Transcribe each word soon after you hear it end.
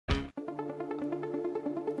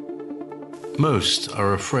Most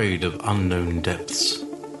are afraid of unknown depths,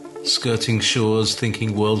 skirting shores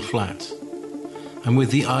thinking world flat, and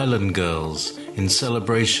with the island girls in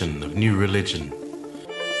celebration of new religion.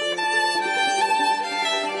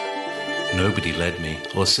 Nobody led me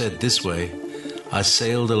or said this way. I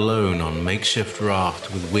sailed alone on makeshift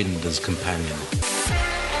raft with wind as companion.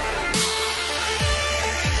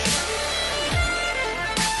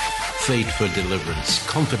 Fate for deliverance,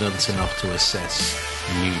 confidence enough to assess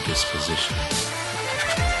new disposition.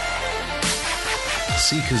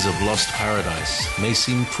 Seekers of lost paradise may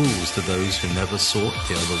seem fools to those who never sought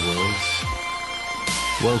the other worlds.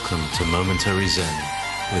 Welcome to Momentary Zen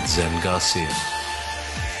with Zen Garcia.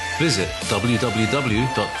 Visit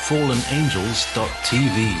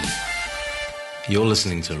www.fallenangels.tv. You're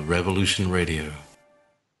listening to Revolution Radio.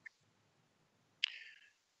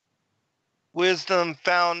 Wisdom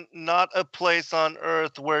found not a place on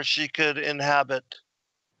earth where she could inhabit.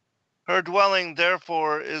 Her dwelling,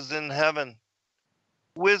 therefore, is in heaven.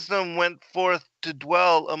 Wisdom went forth to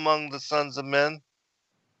dwell among the sons of men,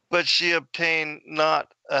 but she obtained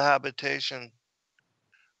not a habitation.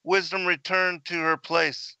 Wisdom returned to her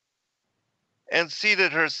place and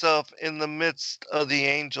seated herself in the midst of the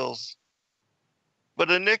angels.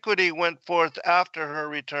 But iniquity went forth after her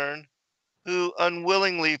return, who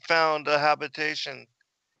unwillingly found a habitation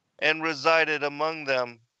and resided among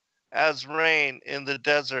them as rain in the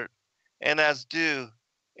desert and as dew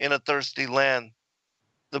in a thirsty land.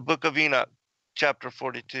 The Book of Enoch, chapter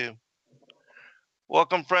 42.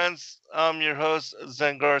 Welcome, friends. I'm your host,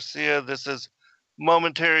 Zen Garcia. This is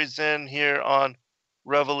Momentary Zen here on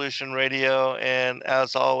Revolution Radio. And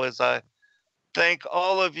as always, I thank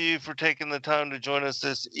all of you for taking the time to join us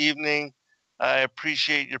this evening. I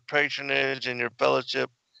appreciate your patronage and your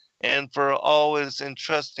fellowship, and for always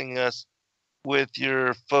entrusting us with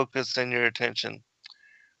your focus and your attention.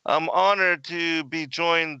 I'm honored to be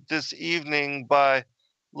joined this evening by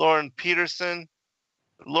Loren Pedersen.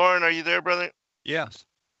 Loren, are you there, brother? Yes.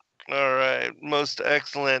 All right, most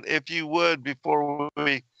excellent. If you would, before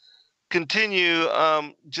we continue,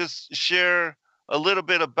 just share a little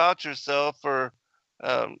bit about yourself for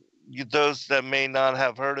those that may not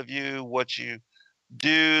have heard of you, what you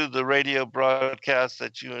do, the radio broadcast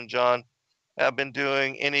that you and John have been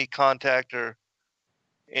doing, any contact or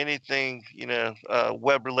anything,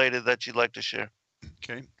 web related that you'd like to share.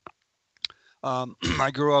 Okay.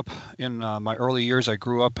 I grew up in my early years. I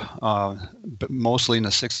grew up mostly in the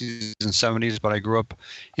 60s and 70s, but I grew up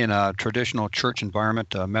in a traditional church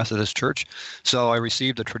environment, a Methodist church. So I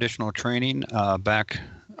received a traditional training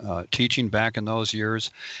teaching back in those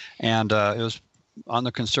years, and it was on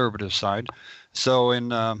the conservative side. So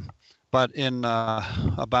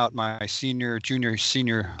about my junior,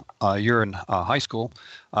 senior year in high school,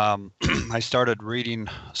 I started reading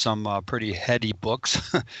some pretty heady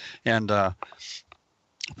books, and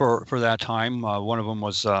for that time, one of them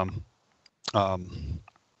was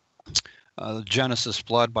Genesis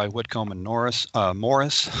Flood by Whitcomb and Morris.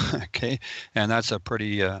 Okay, and that's a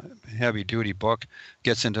pretty heavy-duty book.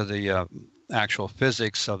 Gets into the actual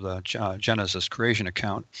physics of the Genesis creation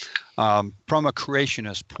account from a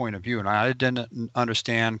creationist point of view, and I didn't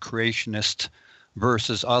understand creationist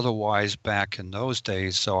versus otherwise back in those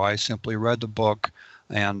days, so I simply read the book,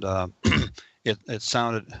 and it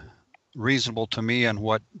sounded reasonable to me and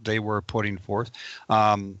what they were putting forth.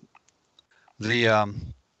 The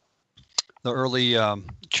early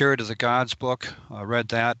Chariot of the Gods book, I read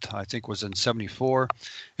that, I think was in 74,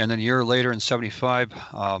 and then a year later in 75,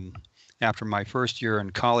 after my first year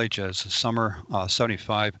in college as summer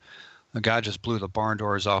 75, God just blew the barn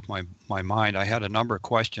doors off my mind. I had a number of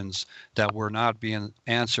questions that were not being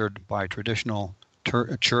answered by traditional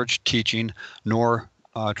church teaching nor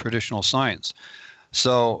traditional science.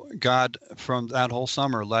 So God, from that whole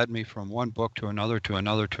summer, led me from one book to another, to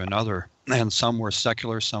another, to another. And some were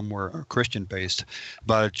secular, some were Christian-based.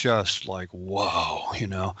 But just like, whoa,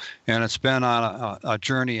 And it's been on a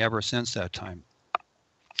journey ever since that time.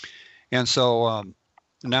 And so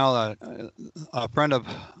now a friend of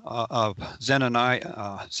Zen and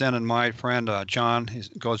my friend John, he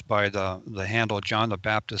goes by the handle John the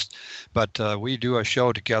Baptist, but we do a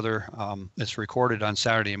show together. It's recorded on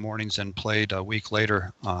Saturday mornings and played a week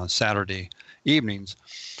later Saturday evenings,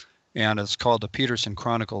 and it's called the Pedersen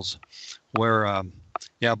Chronicles, where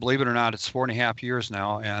believe it or not, it's 4.5 years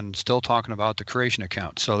now and still talking about the creation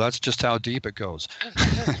account. So that's just how deep it goes.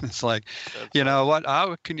 It's like, what?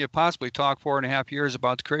 How can you possibly talk 4.5 years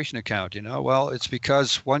about the creation account? Well, it's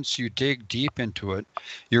because once you dig deep into it,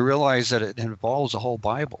 you realize that it involves the whole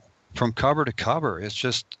Bible from cover to cover.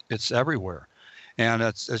 It's everywhere. And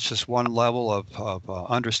it's just one level of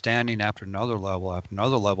understanding after another level after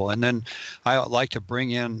another level. And then I like to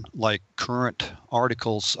bring in like current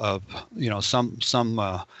articles of,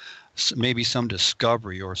 maybe some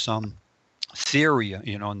discovery or some theory,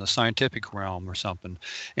 in the scientific realm or something,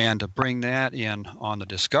 and to bring that in on the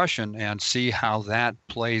discussion and see how that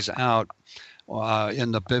plays out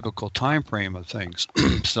in the biblical time frame of things.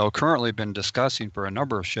 So currently been discussing for a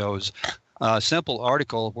number of shows a simple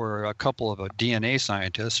article where a couple of DNA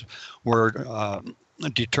scientists were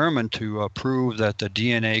determined to prove that the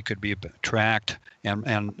DNA could be tracked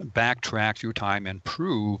and backtracked through time and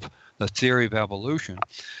prove the theory of evolution.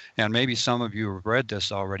 And maybe some of you have read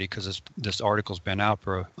this already because this article's been out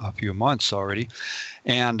for a few months already.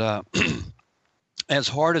 And as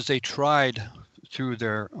hard as they tried through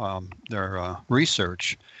their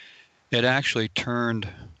research, it actually turned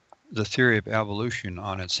the theory of evolution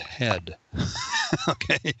on its head.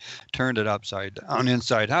 Okay, turned it upside down,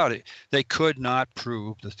 inside out. They could not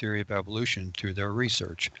prove the theory of evolution through their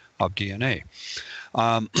research of DNA.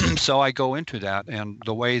 So I go into that and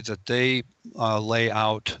the way that they lay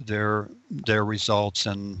out their results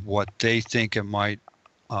and what they think it might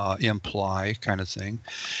imply, kind of thing.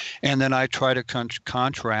 And then I try to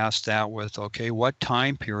contrast that with, okay, what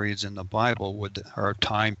time periods in the Bible or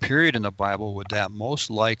time period in the Bible would that most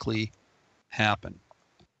likely happen?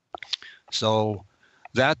 So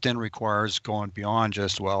that then requires going beyond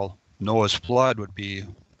just, well, Noah's flood would be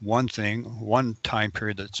one thing, one time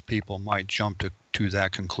period that people might jump to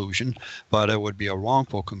that conclusion, but it would be a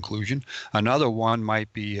wrongful conclusion. Another one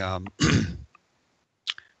might be,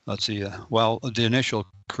 let's see, the initial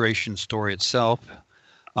creation story itself,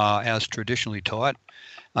 as traditionally taught.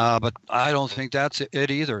 But I don't think that's it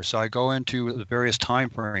either. So I go into the various time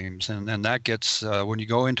frames, and that gets, when you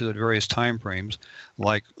go into the various time frames,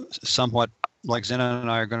 like somewhat like Zen and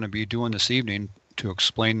I are going to be doing this evening to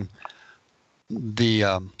explain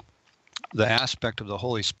the aspect of the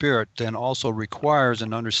Holy Spirit, then also requires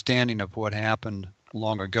an understanding of what happened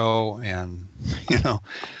long ago and,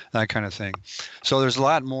 that kind of thing. So there's a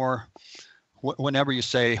lot more. Whenever you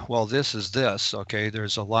say, well, this is this, okay,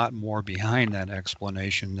 there's a lot more behind that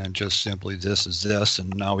explanation than just simply this is this,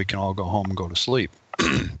 and now we can all go home and go to sleep.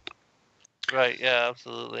 Right, yeah,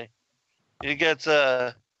 absolutely. It gets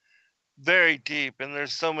very deep, and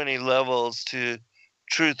there's so many levels to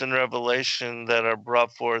truth and revelation that are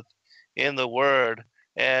brought forth in the Word,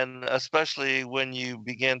 and especially when you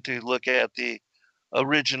begin to look at the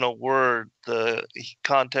original word, the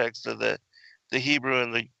context of the Hebrew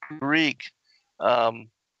and the Greek,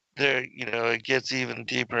 there, it gets even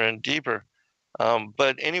deeper and deeper.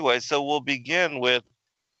 But anyway, so we'll begin with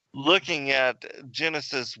looking at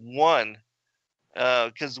Genesis 1,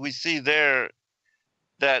 because we see there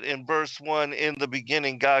that in verse 1, in the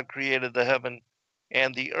beginning, God created the heaven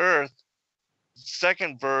and the earth.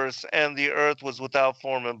 Second verse, and the earth was without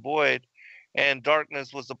form and void, and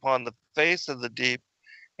darkness was upon the face of the deep,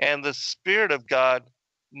 and the Spirit of God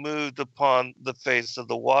moved upon the face of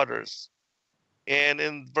the waters. And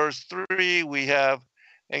in verse 3, we have,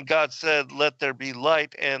 and God said, let there be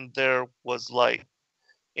light, and there was light.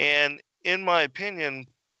 And in my opinion,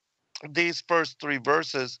 these first three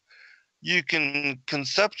verses, you can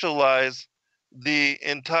conceptualize the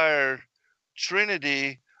entire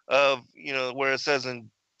Trinity of, where it says in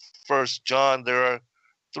First John, there are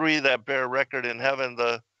three that bear record in heaven,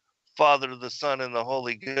 the Father, the Son, and the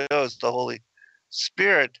Holy Ghost, the Holy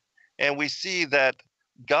Spirit. And we see that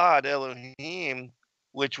God, Elohim,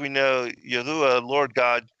 which we know, Yahuwah, Lord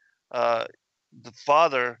God, the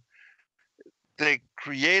Father, they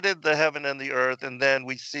created the heaven and the earth. And then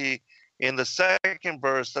we see in the second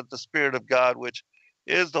verse that the Spirit of God, which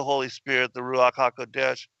is the Holy Spirit, the Ruach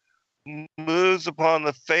HaKodesh, moves upon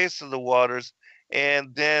the face of the waters.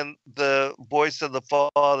 And then the voice of the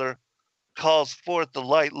Father calls forth the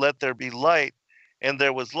light, let there be light. And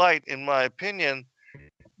there was light. In my opinion,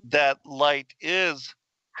 that light is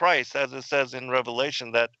Christ, as it says in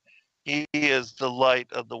Revelation, that he is the light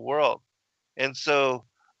of the world. And so,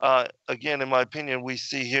 again, in my opinion, we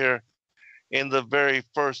see here in the very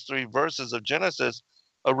first three verses of Genesis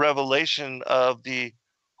a revelation of the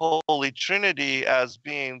Holy Trinity as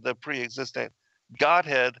being the pre-existent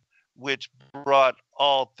Godhead, which brought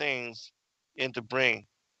all things into being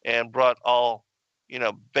and brought all,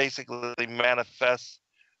 basically manifests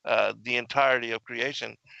the entirety of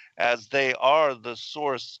creation, as they are the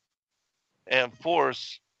source and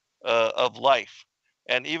force of life.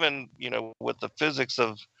 And even, with the physics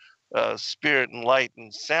of spirit and light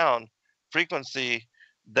and sound frequency,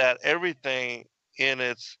 that everything in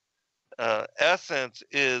its essence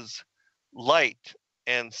is light.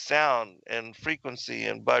 and sound and frequency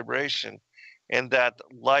and vibration, and that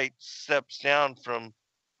light steps down from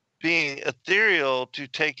being ethereal to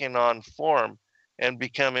taking on form and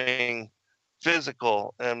becoming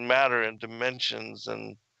physical and matter and dimensions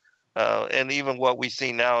and even what we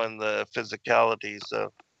see now in the physicality.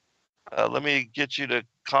 So let me get you to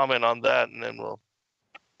comment on that, and then we'll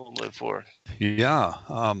move forward. Yeah.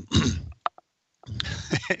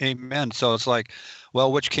 Amen. So it's like,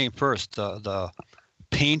 well, which came first, the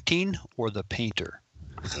painting or the painter?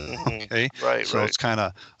 Okay. Right. So right. it's kind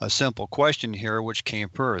of a simple question here, which came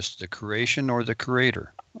first, the creation or the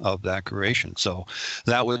creator of that creation? So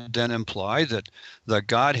that would then imply that the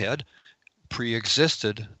Godhead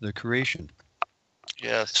pre-existed the creation.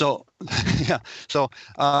 Yes. So, yeah. So,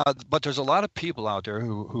 but there's a lot of people out there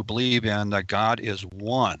who believe in that God is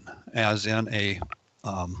one, as in a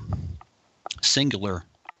singular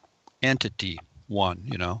entity, one.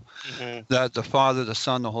 That the Father, the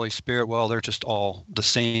Son, the Holy Spirit, well, they're just all the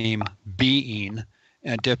same being,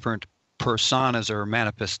 and different personas or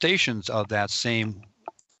manifestations of that same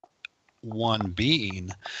one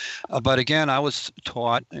being. But again, I was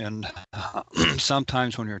taught, and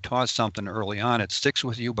sometimes when you're taught something early on, it sticks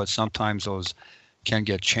with you, but sometimes those can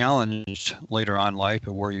get challenged later on in life,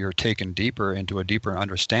 where you're taken deeper into a deeper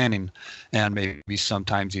understanding, and maybe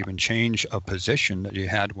sometimes even change a position that you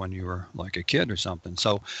had when you were like a kid or something.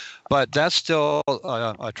 So, but that's still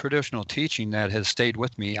a traditional teaching that has stayed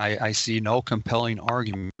with me. I see no compelling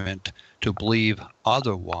argument to believe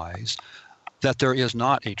otherwise, that there is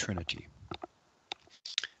not a Trinity.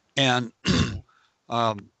 And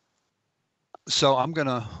so I'm going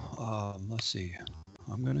to, let's see,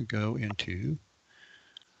 I'm going to go into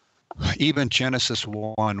even Genesis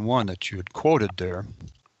 1:1 that you had quoted there.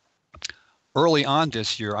 Early on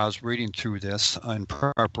this year, I was reading through this in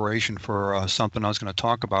preparation for something I was going to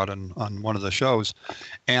talk about on one of the shows.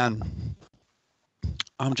 And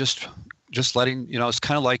I'm just letting, it's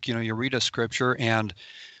kind of like, you read a scripture, and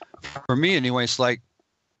for me anyway, it's like,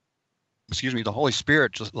 the Holy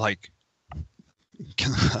Spirit just like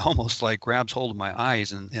almost like grabs hold of my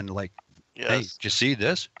eyes and like, Yes. hey, did you see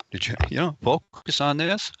this? Did you, focus on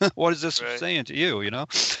this? What is this saying to you,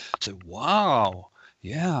 So, wow.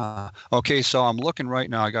 Yeah. Okay. So I'm looking right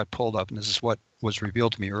now. I got pulled up, and this is what was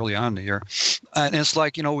revealed to me early on in the year. And it's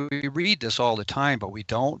like, we read this all the time, but we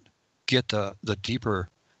don't get the deeper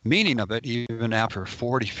meaning of it, even after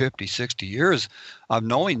 40, 50, 60 years of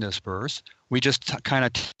knowing this verse. We just kind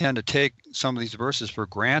of tend to take some of these verses for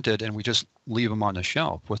granted, and we just leave them on the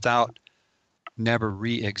shelf without never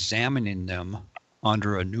re-examining them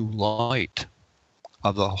under a new light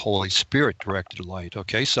of the Holy Spirit directed light.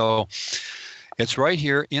 Okay, so it's right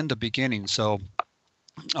here in the beginning. So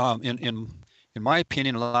in my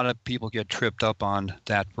opinion, a lot of people get tripped up on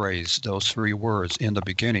that phrase, those three words, in the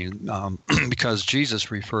beginning, because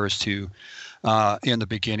Jesus refers to in the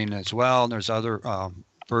beginning as well. And there's other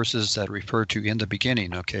verses that refer to in the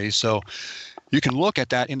beginning. Okay, so you can look at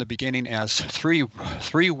that in the beginning as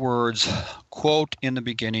three words, quote, in the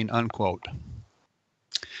beginning, unquote.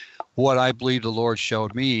 What I believe the Lord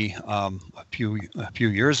showed me a few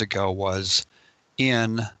years ago was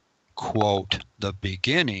in, quote, the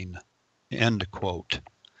beginning, end quote.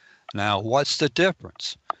 Now, what's the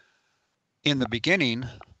difference? In the beginning,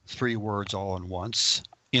 three words all in once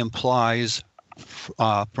implies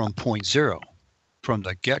from point zero, from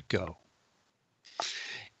the get-go.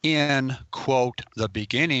 In, quote, the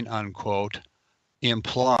beginning, unquote,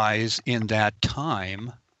 implies in that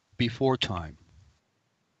time before time.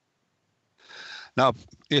 Now,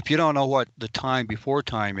 if you don't know what the time before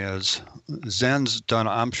time is, Zen's done,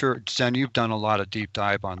 I'm sure, Zen, you've done a lot of deep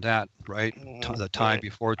dive on that, right? Mm-hmm. The time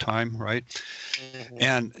before time, right? Mm-hmm.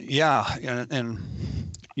 And yeah, and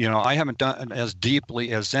I haven't done as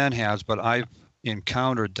deeply as Zen has, but I've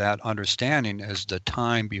encountered that understanding as the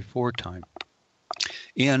time before time.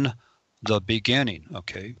 In the beginning,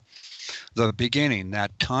 okay? The beginning,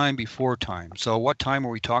 that time before time. So what time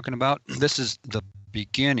are we talking about? This is the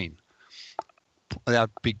beginning. That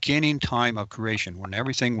beginning time of creation, when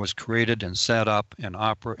everything was created and set up and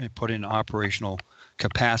put in operational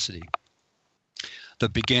capacity. The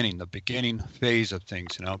beginning phase of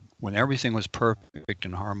things, when everything was perfect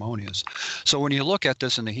and harmonious. So when you look at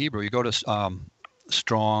this in the Hebrew, you go to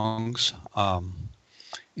Strong's,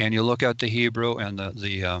 and you look at the Hebrew and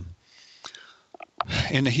the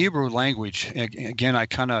in the Hebrew language, again, I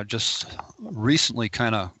kind of just recently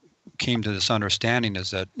kind of came to this understanding is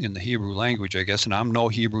that in the Hebrew language, I guess, and I'm no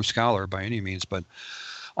Hebrew scholar by any means, but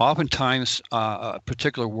oftentimes a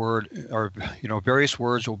particular word or, various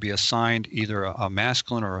words will be assigned either a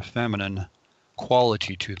masculine or a feminine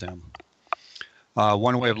quality to them.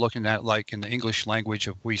 One way of looking at it, like in the English language,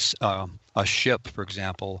 if a ship, for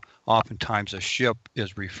example, oftentimes a ship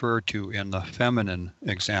is referred to in the feminine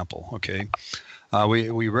example. Okay,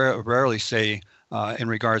 we rarely say in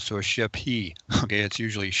regards to a ship he. Okay, it's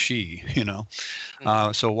usually she.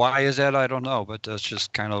 So why is that? I don't know, but that's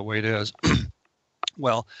just kind of the way it is.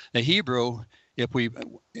 Well, the Hebrew,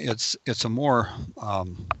 it's a more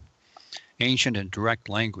ancient and direct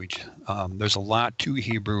language. There's a lot to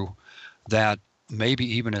Hebrew that maybe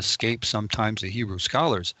even escape sometimes the Hebrew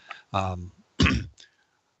scholars.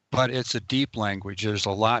 But it's a deep language. There's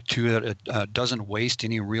a lot to it. It doesn't waste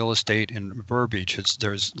any real estate in verbiage.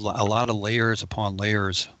 There's a lot of layers upon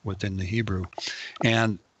layers within the Hebrew.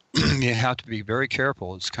 And you have to be very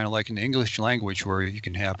careful. It's kind of like in the English language where you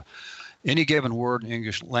can have any given word in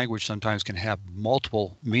English language sometimes can have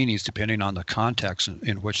multiple meanings depending on the context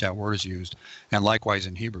in which that word is used, and likewise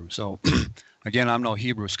in Hebrew. So again, I'm no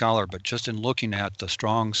Hebrew scholar, but just in looking at the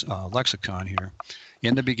Strong's lexicon here,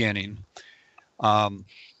 in the beginning,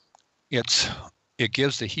 it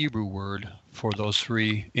gives the Hebrew word for those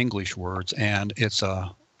three English words, and it's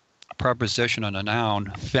a preposition and a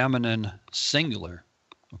noun, feminine singular,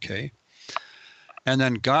 okay? And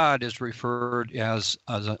then God is referred as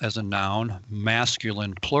a noun,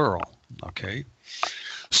 masculine plural, okay?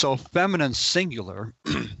 So feminine singular.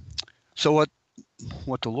 So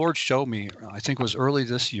what the Lord showed me, I think was early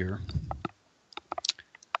this year,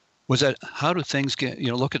 was that how do things get,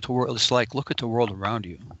 look at the world, it's like, look at the world around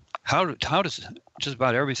you. How does just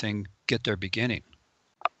about everything get their beginning?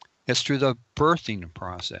 It's through the birthing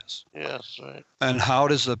process. Yes, right. And how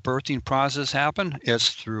does the birthing process happen?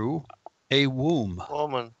 It's through a womb.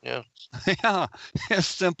 Woman, yeah. Yeah, it's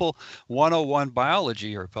simple 101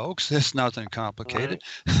 biology here, folks. It's nothing complicated.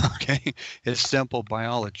 Right. Okay, it's simple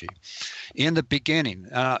biology. In the beginning,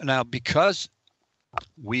 now because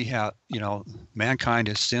we have, mankind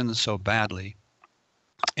has sinned so badly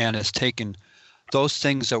and has taken those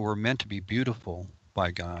things that were meant to be beautiful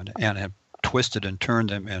by God and have twisted and turned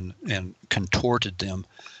them and contorted them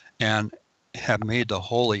and have made the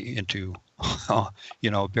holy into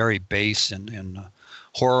very base and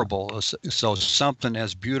horrible. So something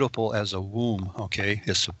as beautiful as a womb, okay,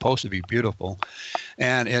 is supposed to be beautiful,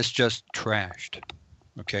 and it's just trashed.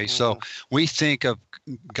 Okay, so we think of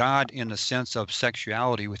God in the sense of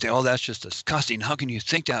sexuality. We think, oh, that's just disgusting. How can you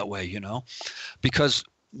think that way, Because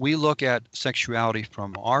we look at sexuality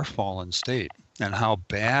from our fallen state and how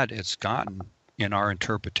bad it's gotten in our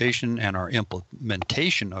interpretation and our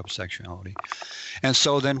implementation of sexuality. And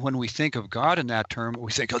so then when we think of God in that term,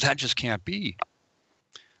 we think, oh, that just can't be.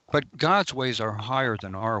 But God's ways are higher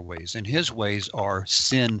than our ways, and his ways are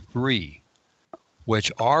sin-free,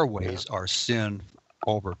 which our ways are sin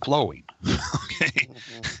overflowing. Okay.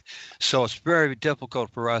 So it's very difficult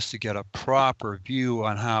for us to get a proper view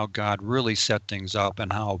on how God really set things up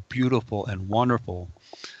and how beautiful and wonderful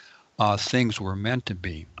things were meant to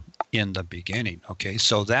be in the beginning. Okay,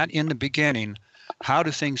 so that in the beginning, how do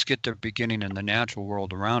things get their beginning in the natural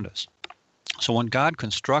world around us? So when God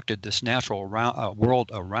constructed this natural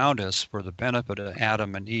world around us for the benefit of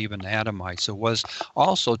Adam and Eve and the Adamites, it was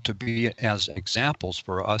also to be as examples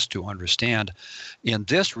for us to understand in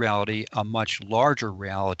this reality a much larger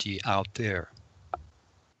reality out there,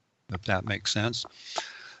 if that makes sense.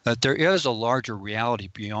 That there is a larger reality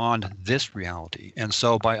beyond this reality. And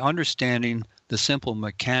so by understanding the simple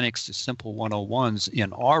mechanics, the simple 101s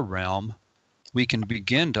in our realm, we can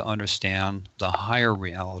begin to understand the higher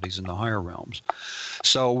realities in the higher realms.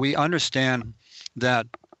 So we understand that,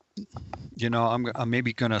 I'm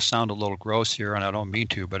maybe going to sound a little gross here, and I don't mean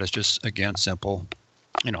to, but it's just, again, simple.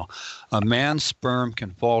 A man's sperm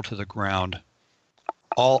can fall to the ground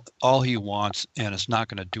all he wants, and it's not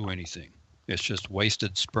going to do anything. It's just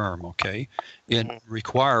wasted sperm, okay? It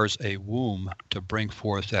requires a womb to bring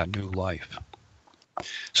forth that new life.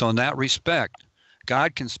 So in that respect,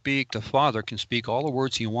 God can speak, the Father can speak all the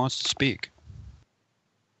words he wants to speak.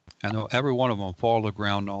 And every one of them fall to the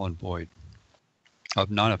ground null and void,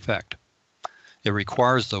 of none effect. It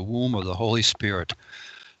requires the womb of the Holy Spirit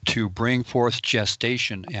to bring forth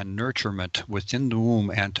gestation and nurturement within the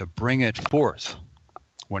womb and to bring it forth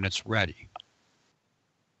when it's ready.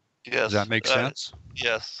 Yes. Does that make sense?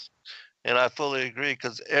 Yes. And I fully agree,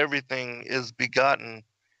 because everything is begotten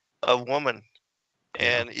of woman.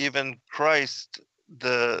 And even Christ,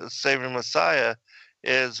 the Savior Messiah,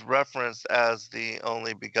 is referenced as the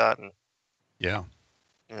only begotten. Yeah.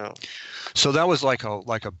 So that was like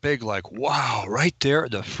a big, wow, right there.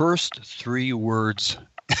 The first three words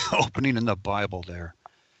opening in the Bible there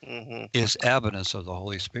is evidence of the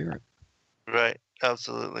Holy Spirit. Right.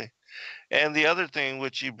 Absolutely. And the other thing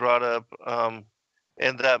which you brought up,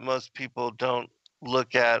 and that most people don't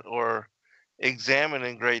look at or examine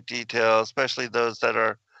in great detail, especially those that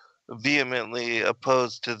are vehemently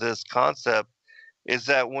opposed to this concept, is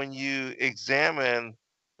that when you examine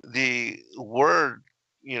the word,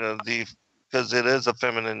 the because it is a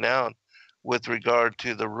feminine noun with regard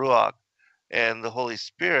to the Ruach and the Holy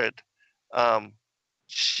Spirit, um,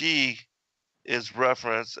 she is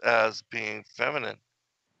referenced as being feminine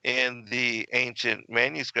in the ancient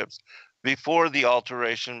manuscripts before the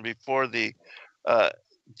alteration, before uh,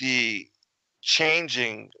 the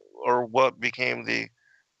changing or what became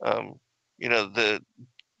um, the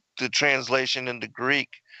translation into Greek,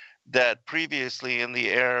 that previously in the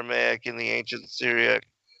Aramaic, in the ancient Syriac,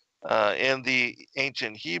 in the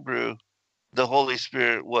ancient Hebrew, the Holy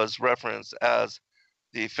Spirit was referenced as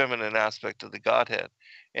the feminine aspect of the Godhead.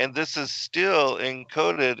 And this is still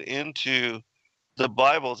encoded into the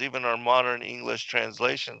Bibles, even our modern English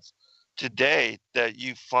translations today, that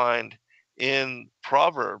you find in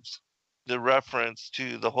Proverbs the reference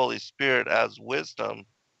to the Holy Spirit as wisdom,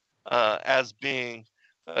 as being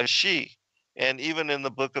a she. And even in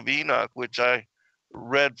the book of Enoch, which I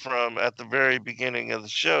read from at the very beginning of the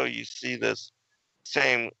show, you see this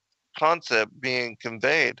same concept being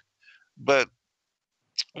conveyed. But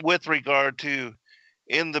with regard to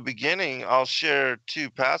in the beginning, I'll share two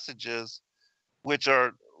passages which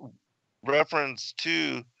are reference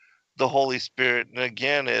to the Holy Spirit. And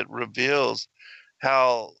again, it reveals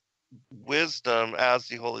how wisdom as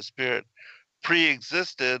the Holy Spirit pre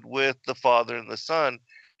existed with the Father and the Son,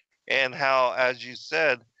 and how, as you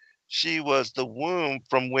said, she was the womb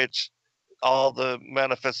from which all the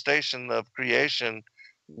manifestation of creation,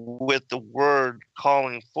 with the Word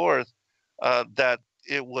calling forth, that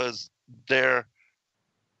it was their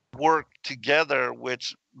work together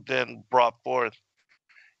which then brought forth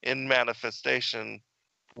in manifestation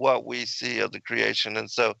what we see of the creation. And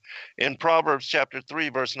so in Proverbs chapter 3,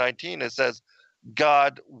 verse 19, it says,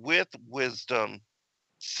 God with wisdom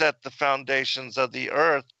set the foundations of the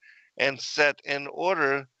earth and set in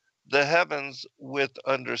order the heavens with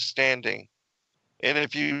understanding. And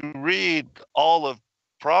if you read all of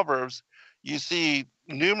Proverbs, you see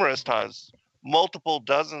numerous times, multiple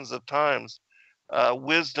dozens of times,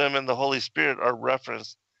 wisdom and the Holy Spirit are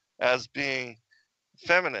referenced as being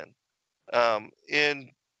feminine.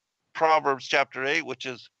 In Proverbs chapter 8, which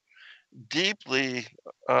is deeply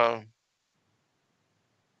uh,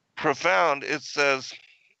 profound, it says,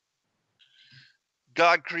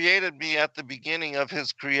 God created me at the beginning of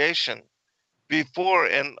his creation. Before,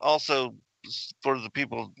 and also for the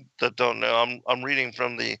people that don't know, I'm reading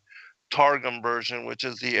from the Targum version, which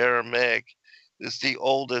is the Aramaic. It's the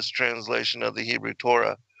oldest translation of the Hebrew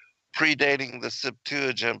Torah, predating the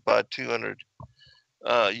Septuagint by 200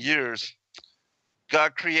 years.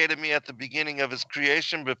 God created me at the beginning of his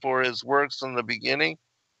creation, before his works in the beginning.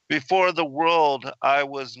 Before the world, I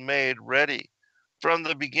was made ready. From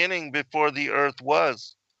the beginning, before the earth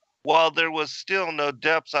was. While there was still no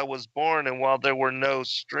depths, I was born, and while there were no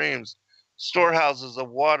streams, storehouses of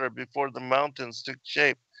water, before the mountains took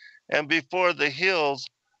shape, and before the hills,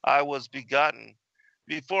 I was begotten.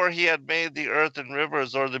 Before he had made the earth and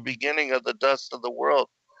rivers, or the beginning of the dust of the world.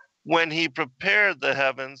 When he prepared the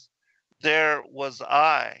heavens, there was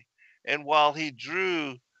I. And while he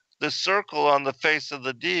drew the circle on the face of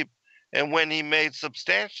the deep, and when he made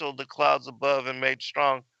substantial the clouds above, and made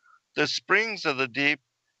strong the springs of the deep,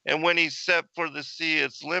 and when he set for the sea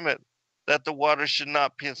its limit, that the water should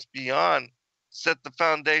not pass beyond, set the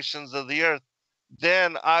foundations of the earth,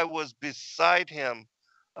 then I was beside him,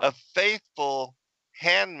 a faithful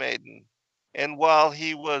handmaiden. And while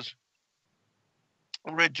he was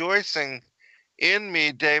rejoicing in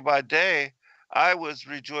me day by day, I was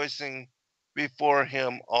rejoicing before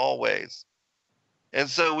him always. And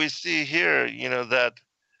so we see here, that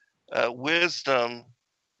wisdom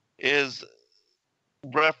is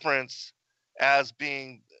referenced as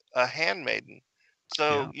being a handmaiden.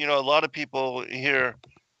 Yeah. So, a lot of people here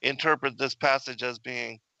interpret this passage as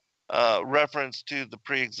being reference to the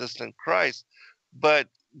pre existent Christ, but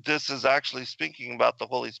this is actually speaking about the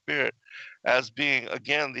Holy Spirit as being,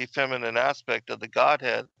 again, the feminine aspect of the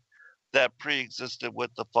Godhead that pre-existed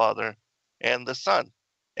with the Father and the Son.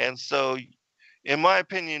 And so, in my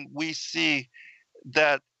opinion, we see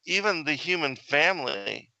that even the human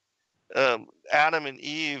family, Adam and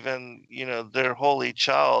Eve, and their holy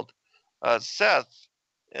child, Seth,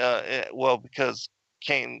 well, because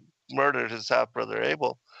Cain murdered his half brother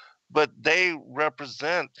Abel, but they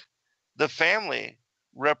represent the family,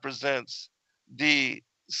 represents the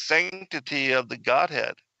sanctity of the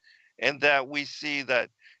Godhead, and that we see that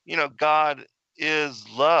God is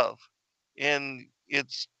love in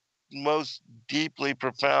its most deeply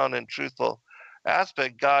profound and truthful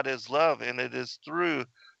aspect, God is love, and it is through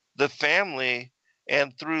the family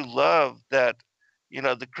and through love that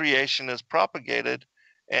the creation is propagated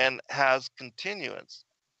and has continuance.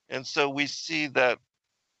 And so we see that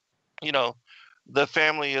you know the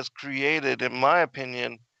family is created, in my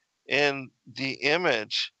opinion, in the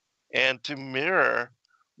image and to mirror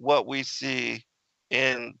what we see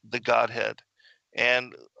in the Godhead.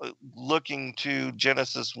 And looking to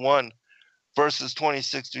Genesis 1 verses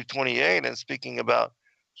 26 through 28 and speaking about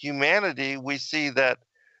humanity, we see that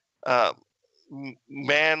uh,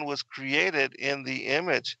 man was created in the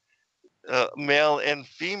image, male and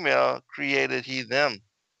female created he them.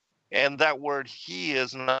 And that word he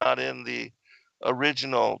is not in the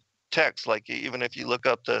original text. Like, even if you look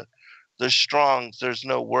up the Strongs, there's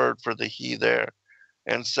no word for the he there.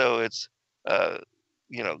 And so it's uh,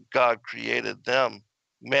 God created them,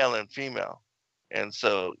 male and female. And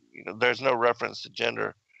so there's no reference to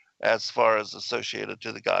gender as far as associated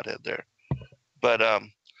to the Godhead there. But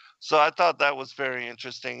so I thought that was very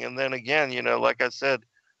interesting. And then again, like I said,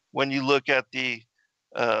 when you look at the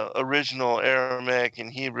original Aramaic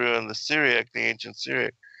and Hebrew and the Syriac, the ancient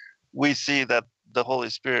Syriac, we see that the Holy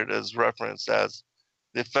Spirit is referenced as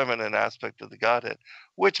the feminine aspect of the Godhead,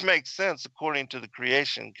 which makes sense according to the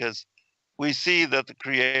creation, because we see that the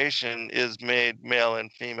creation is made male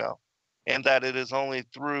and female, and that it is only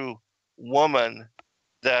through woman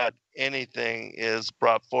that anything is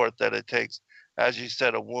brought forth, that it takes, as you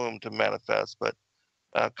said, a womb to manifest. But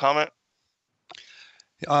comment?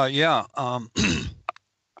 Yeah. Um,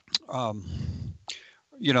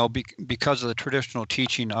 because of the traditional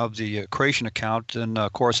teaching of the creation account, and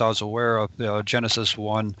of course I was aware of Genesis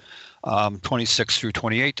 1, 26 through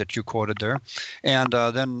 28 that you quoted there. And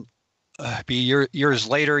then years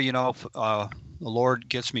later, the Lord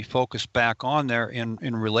gets me focused back on there in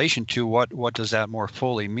relation to what does that more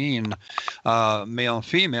fully mean, male and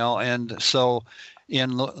female. And so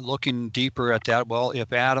in looking deeper at that, well,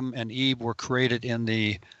 if Adam and Eve were created in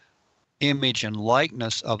the image and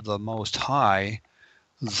likeness of the Most High,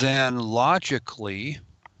 then logically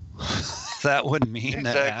that would mean Exactly.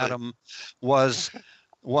 that Adam was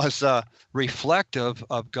reflective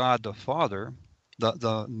of God the Father,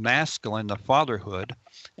 the masculine, the fatherhood,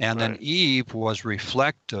 and then Eve was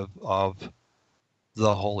reflective of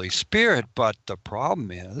the Holy Spirit. But the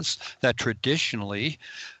problem is that traditionally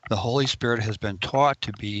the Holy Spirit has been taught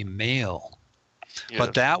to be male. Yes.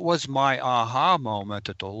 But that was my aha moment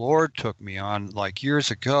that the Lord took me on like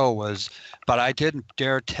years ago but I didn't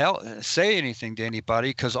dare say anything to anybody,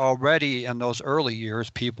 because already in those early years,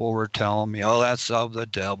 people were telling me, oh, that's of the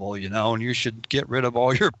devil, and you should get rid of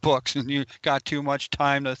all your books, and you got too much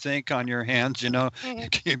time to think on your hands,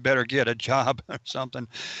 you better get a job or something,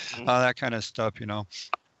 that kind of stuff,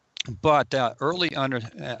 But early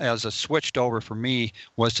as a switched over for me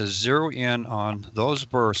was to zero in on those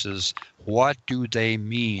verses. What do they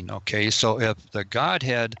mean? Okay, so if the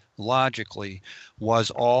Godhead logically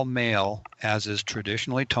was all male, as is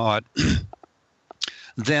traditionally taught,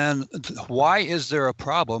 then why is there a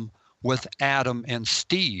problem with Adam and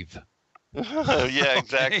Steve? Yeah,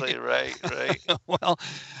 exactly. Right. Well,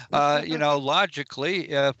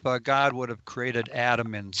 logically, if God would have created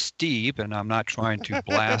Adam and Steve, and I'm not trying to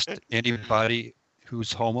blast anybody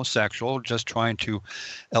who's homosexual, just trying to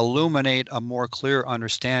illuminate a more clear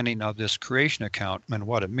understanding of this creation account and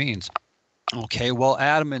what it means. Okay, well,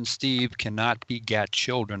 Adam and Steve cannot beget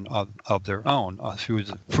children of their own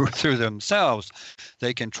through themselves.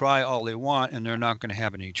 They can try all they want, and they're not going to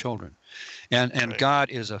have any children. And God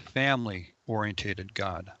is a family-orientated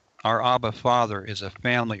God. Our Abba Father is a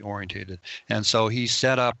family-orientated. And so he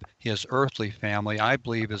set up his earthly family, I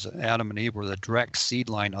believe, as Adam and Eve were the direct seed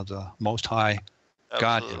line of the Most High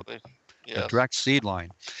God. Yes. The direct seed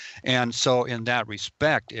line. And so in that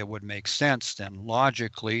respect, it would make sense then,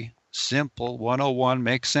 logically, simple 101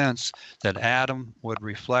 makes sense, that Adam would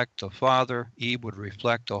reflect the Father, Eve would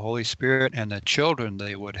reflect the Holy Spirit, and the children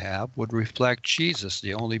they would have would reflect Jesus,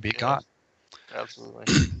 the only begotten. Yes,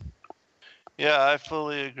 absolutely. Yeah, I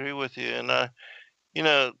fully agree with you.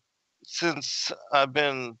 And since I've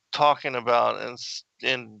been talking about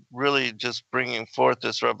and really just bringing forth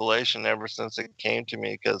this revelation ever since it came to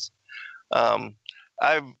me, because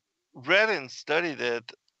I've read and studied it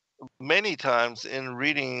many times in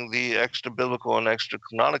reading the extra biblical and extra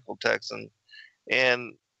canonical texts,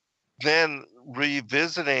 and then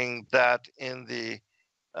revisiting that in the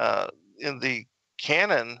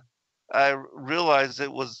canon, I realized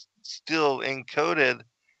it was still encoded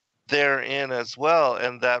therein as well,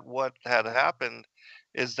 and that what had happened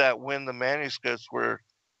is that when the manuscripts were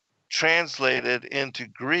translated into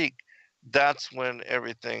Greek, that's when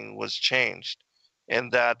everything was changed.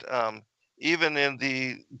 And that even in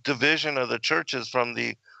the division of the churches from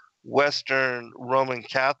the Western Roman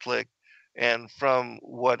Catholic and from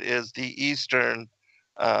what is the Eastern,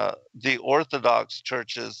 the Orthodox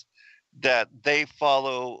churches, that they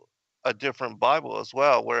follow a different Bible as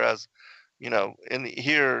well. Whereas, in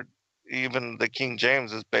here, even the King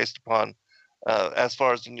James is based upon, as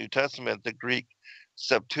far as the New Testament, the Greek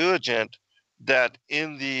Septuagint. That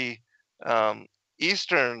in the um,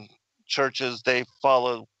 Eastern churches, they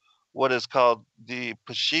follow what is called the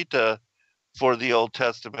Peshitta for the Old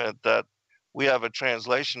Testament. That we have a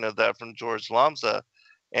translation of that from George Lamsa,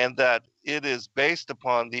 and that it is based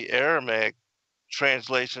upon the Aramaic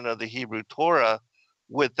translation of the Hebrew Torah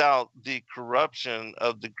without the corruption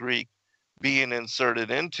of the Greek being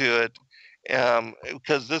inserted into it.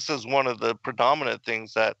 Because this is one of the predominant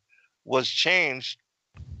things that was changed,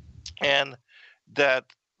 and that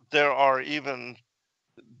there are even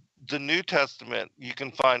the New Testament, you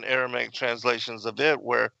can find Aramaic translations of it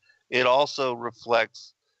where it also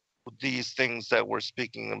reflects these things that we're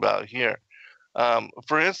speaking about here.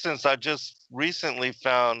 For instance, I just recently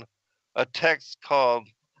found a text called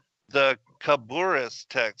the Kaburis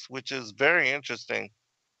text, which is very interesting.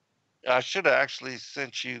 I should have actually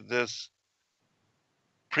sent you this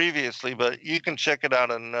previously, but you can check it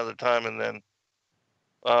out at another time, and then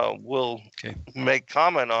we'll make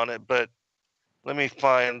comment on it. But let me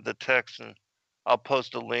find the text, and I'll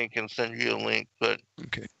post a link and send you a link. But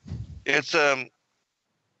it's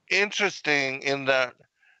interesting in that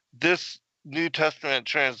this New Testament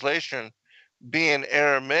translation, being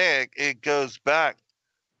Aramaic, it goes back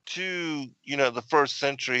to the first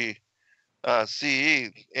century CE,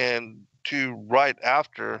 and to right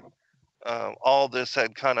after all this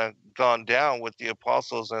had kind of gone down with the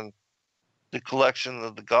apostles and the collection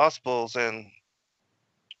of the Gospels, and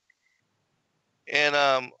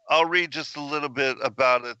I'll read just a little bit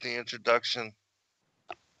about it, the introduction,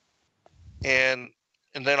 and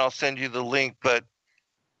then I'll send you the link. But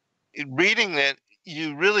reading it,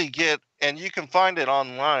 you really get, and you can find it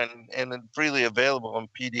online and it's freely available in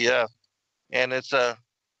PDF, and it's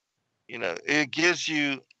it gives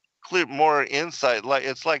you more insight. Like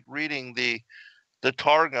it's like reading the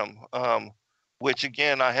Targum, which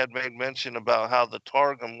again I had made mention about how the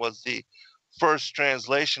Targum was the first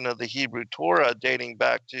translation of the Hebrew Torah, dating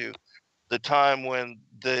back to the time when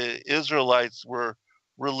the Israelites were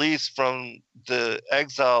released from the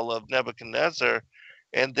exile of Nebuchadnezzar,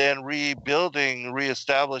 and then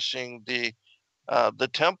reestablishing the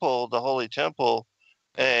temple, the Holy Temple,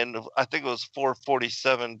 and I think it was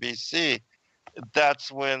 447 BC.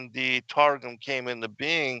 That's when the Targum came into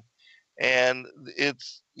being, and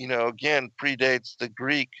it's again predates the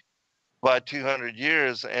Greek by 200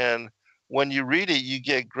 years. And when you read it, you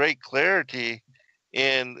get great clarity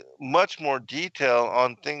in much more detail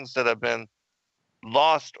on things that have been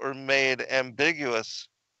lost or made ambiguous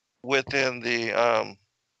within the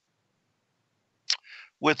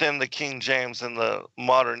King James and the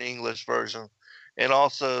modern English version, and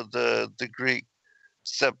also the Greek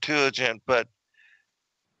Septuagint. But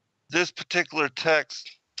this particular text,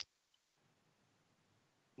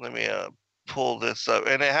 let me pull this up,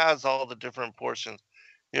 and it has all the different portions.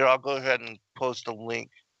 Here, I'll go ahead and post a link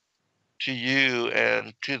to you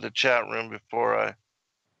and to the chat room before I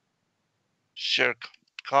share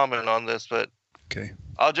comment on this. But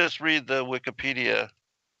I'll just read the Wikipedia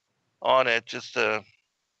on it, just to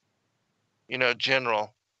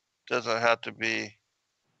general. Doesn't have to be,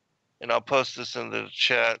 and I'll post this in the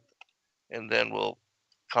chat, and then we'll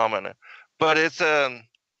comment it. But it's an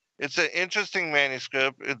interesting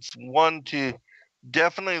manuscript. It's one to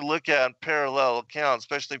definitely look at parallel accounts,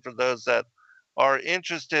 especially for those that are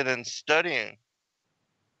interested in studying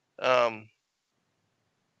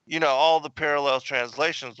all the parallel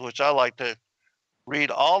translations, which I like to read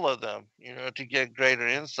all of them, to get greater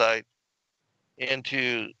insight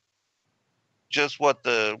into just what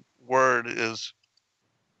the word is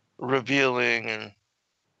revealing and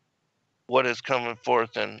what is coming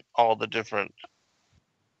forth in all the different.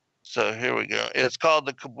 So here we go. It's called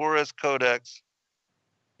the Kaburis Codex,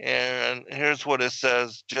 and here's what it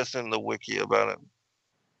says just in the wiki about it.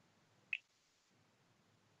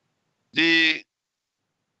 The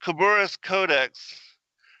Kaburis Codex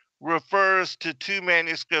refers to two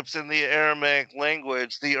manuscripts in the Aramaic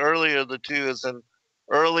language. The earlier of the two is an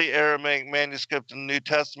early Aramaic manuscript in the New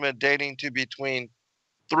Testament dating to between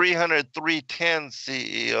 300 310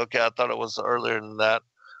 CE. Okay, I thought it was earlier than that.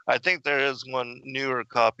 I think there is one newer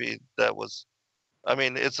copy that was,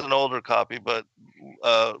 it's an older copy, but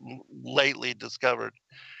lately discovered.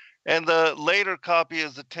 And the later copy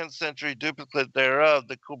is the 10th century duplicate thereof.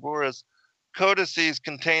 The Quburis codices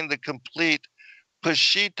contain the complete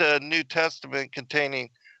Peshitta New Testament containing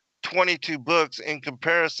 22 books in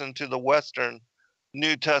comparison to the Western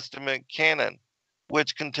New Testament canon,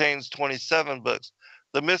 which contains 27 books.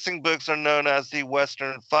 The missing books are known as the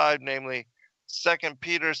Western Five, namely 2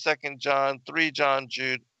 Peter, 2 John, 3 John,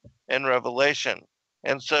 Jude, and Revelation.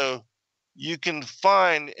 And so you can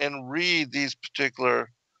find and read these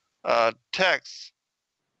particular texts.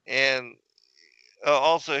 And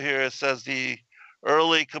also here it says the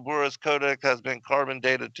early Quburis Codex has been carbon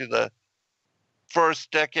dated to the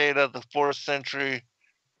first decade of the 4th century.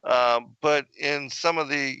 But in some of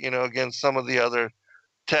the, again, some of the other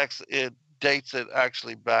texts, it dates it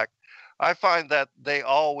actually back. I find that they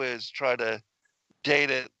always try to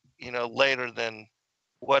date it, later than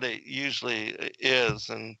what it usually is.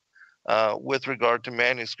 And with regard to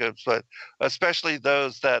manuscripts, but especially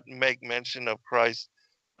those that make mention of Christ,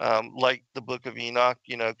 like the Book of Enoch,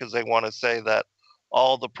 because they want to say that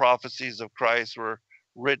all the prophecies of Christ were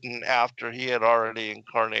written after he had already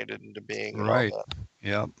incarnated into being. And Right. All that.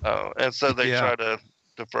 Yeah. And so they try to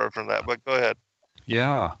defer from that. But go ahead.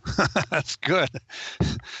 Yeah, that's good.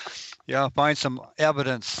 Yeah, find some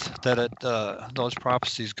evidence that those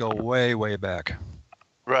prophecies go way, way back.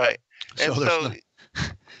 Right. And so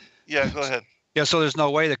yeah, go ahead. Yeah, so there's no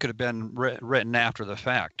way that could have been written after the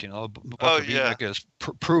fact, The Book of Enoch is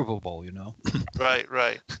provable,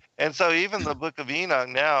 Right. And so even the Book of Enoch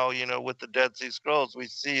now, with the Dead Sea Scrolls, we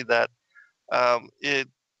see that it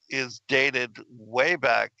is dated way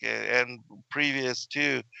back and previous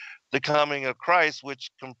to the coming of Christ,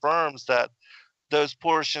 which confirms that those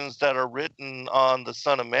portions that are written on the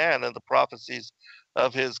Son of Man and the prophecies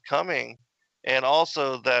of his coming, and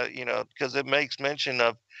also that, because it makes mention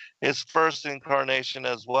of his first incarnation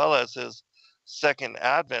as well as his second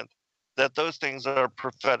advent, that those things are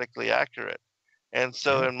prophetically accurate. And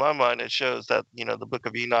so in my mind, it shows that, the Book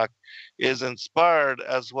of Enoch is inspired,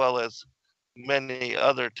 as well as many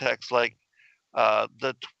other texts, like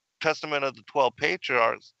the Testament of the 12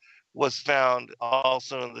 Patriarchs was found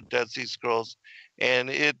also in the Dead Sea Scrolls. And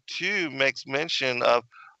it too makes mention of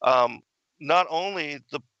not only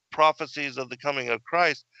the prophecies of the coming of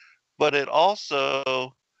Christ, but it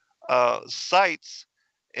also cites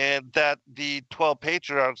and that the 12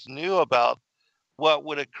 patriarchs knew about what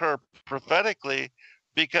would occur prophetically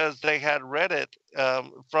because they had read it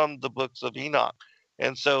from the books of Enoch.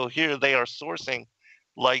 And so here they are sourcing,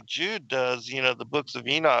 like Jude does, the books of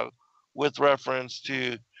Enoch with reference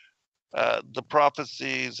to the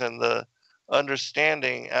prophecies and the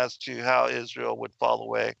understanding as to how Israel would fall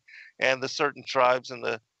away, and the certain tribes and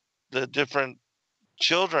the different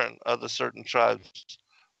children of the certain tribes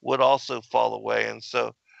would also fall away. And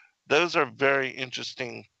so those are very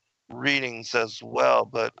interesting readings as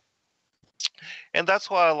well. And that's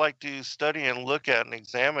why I like to study and look at and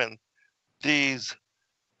examine these,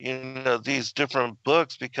 these different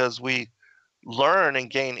books, because we learn and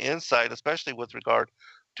gain insight, especially with regard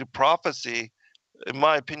to prophecy. In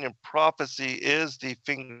my opinion, prophecy is the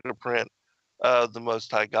fingerprint of the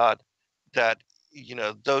Most High God, that,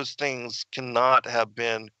 those things cannot have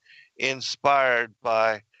been inspired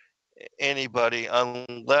by anybody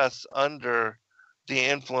unless under the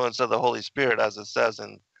influence of the Holy Spirit, as it says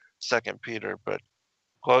in 2 Peter. But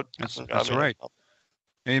quote, that's right.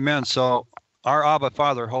 Amen. So our Abba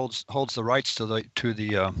Father holds the rights to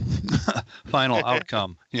the final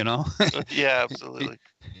outcome, Yeah, absolutely.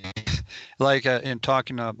 Like in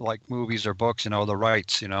talking like movies or books, the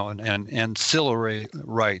rights, and ancillary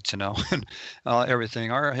rights, and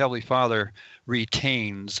everything. Our Heavenly Father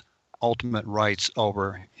retains ultimate rights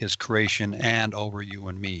over his creation and over you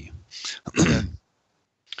and me.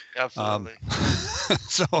 Absolutely.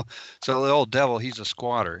 So the old devil, he's a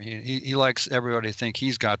squatter. He likes everybody to think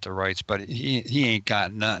he's got the rights, but he ain't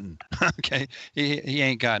got nothing. Okay, he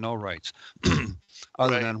ain't got no rights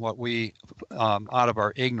other than what we out of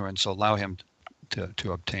our ignorance allow him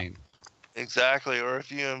to obtain. Exactly. Or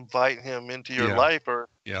if you invite him into your life, or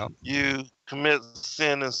you commit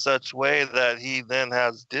sin in such way that he then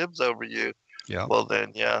has dibs over you. Yeah. Well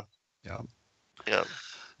then, yeah.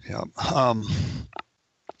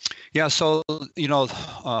 So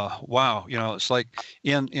wow, it's like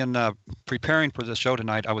in preparing for this show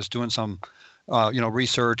tonight, I was doing some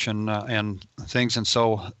research and things, and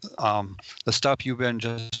so the stuff you've been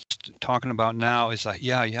just talking about now is like,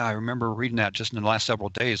 I remember reading that just in the last several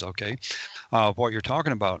days. Okay, what you're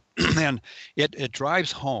talking about, and it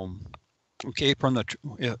drives home. Okay, from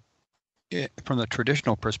the from the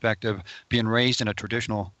traditional perspective, being raised in a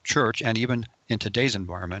traditional church and even in today's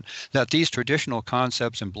environment, that these traditional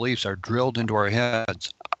concepts and beliefs are drilled into our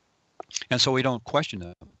heads. And so we don't question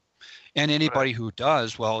them. And anybody who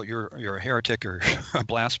does, well, you're a heretic or a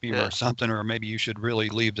blasphemer or something, or maybe you should really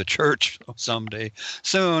leave the church someday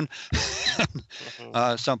soon,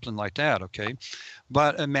 something like that, okay?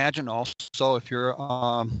 But imagine also if you're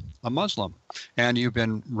a Muslim and you've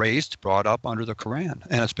been brought up under the Quran,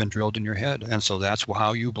 and it's been drilled in your head. And so that's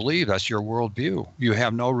how you believe. That's your worldview. You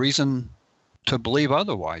have no reason to believe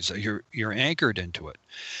otherwise. You're anchored into it.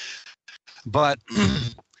 But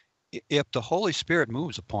if the Holy Spirit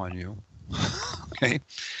moves upon you, okay,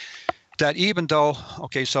 that even though,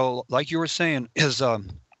 okay, so like you were saying, is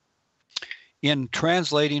in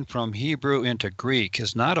translating from Hebrew into Greek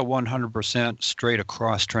is not a 100% straight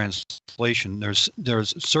across translation.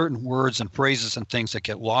 There's certain words and phrases and things that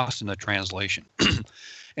get lost in the translation.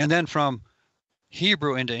 And then from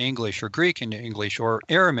Hebrew into English or Greek into English or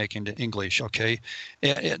Aramaic into English, okay,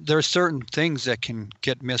 there's certain things that can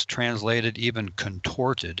get mistranslated, even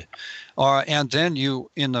contorted. And then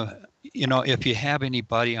if you have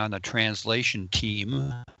anybody on the translation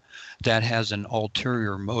team that has an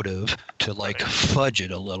ulterior motive to fudge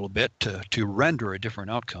it a little bit to render a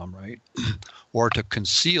different outcome, right? Or to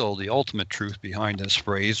conceal the ultimate truth behind this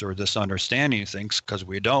phrase or this understanding of things, because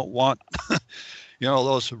we don't want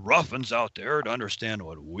those ruffians out there to understand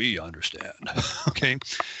what we understand. Okay,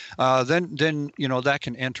 then that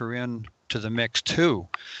can enter into the mix too.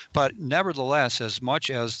 But nevertheless, as much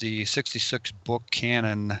as the 66 book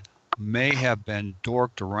canon may have been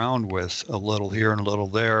dorked around with a little here and a little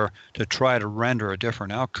there to try to render a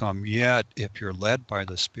different outcome, yet if you're led by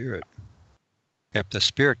the Spirit, if the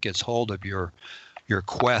Spirit gets hold of your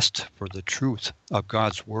quest for the truth of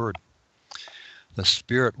God's word, the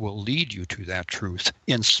Spirit will lead you to that truth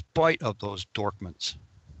in spite of those dorkments,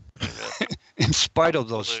 in spite of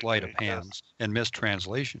those sleight of hands and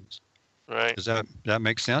mistranslations. Right. Does that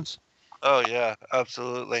make sense? Oh, yeah,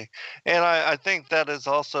 absolutely. And I think that is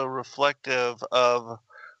also reflective of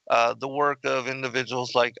the work of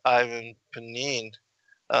individuals like Ivan Panin,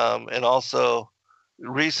 and also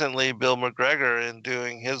recently Bill McGregor in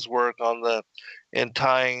doing his work in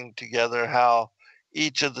tying together how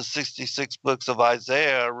each of the 66 books of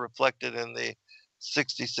Isaiah are reflected in the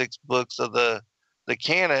 66 books of the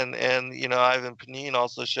canon. And, Ivan Panin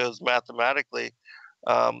also shows mathematically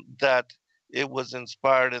that it was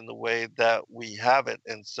inspired in the way that we have it.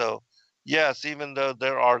 And so, yes, even though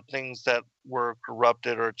there are things that were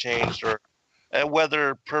corrupted or changed, or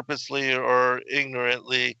whether purposely or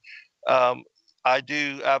ignorantly, I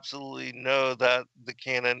do absolutely know that the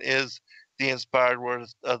canon is the inspired word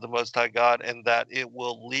of the Most High God, and that it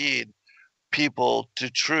will lead people to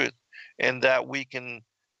truth, and that we can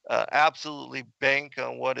absolutely bank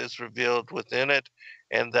on what is revealed within it,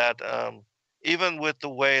 and that even with the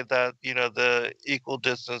way that the equal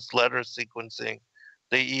distance letter sequencing,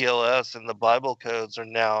 the ELS and the Bible codes are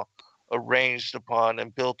now arranged upon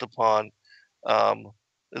and built upon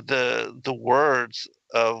the words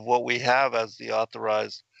of what we have as the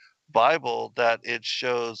authorized Bible, that it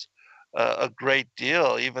shows a great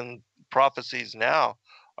deal. Even prophecies now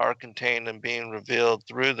are contained and being revealed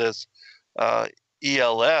through this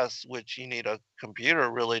ELS, which you need a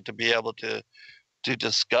computer really to be able to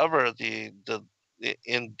discover the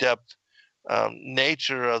in-depth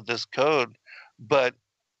nature of this code. But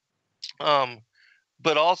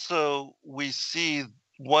also we see,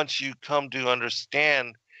 once you come to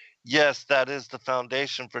understand, yes, that is the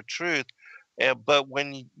foundation for truth. But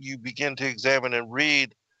when you begin to examine and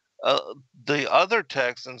read the other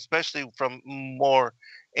texts, and especially from more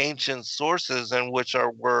ancient sources, and which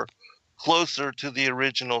were closer to the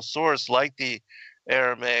original source, like the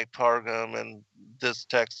Aramaic Targum and this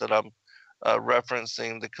text that I'm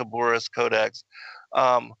referencing, the Khaburis Codex,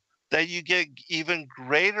 that you get even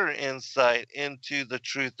greater insight into the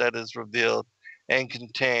truth that is revealed and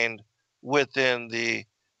contained within the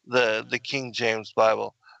King James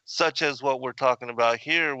Bible, such as what we're talking about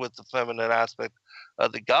here with the feminine aspect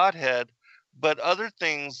of the Godhead, but other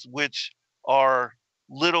things which are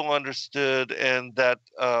little understood and that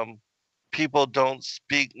people don't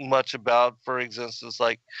speak much about. For instance,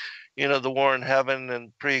 like the war in heaven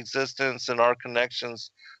and pre-existence and our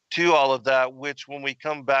connections to all of that, which when we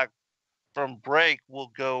come back from break,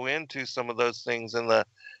 we'll go into some of those things in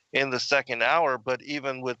the second hour. But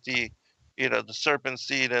even with the serpent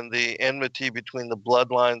seed and the enmity between the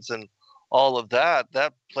bloodlines and all of that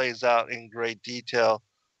plays out in great detail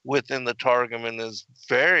within the Targum, and is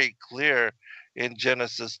very clear in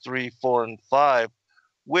Genesis 3, 4, and 5,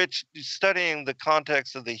 which, studying the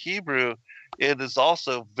context of the Hebrew, it is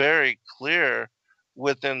also very clear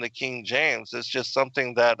within the King James. It's just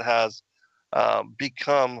something that has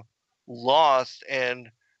become lost and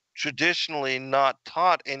traditionally not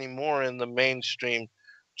taught anymore in the mainstream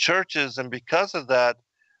churches. And because of that,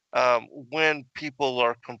 when people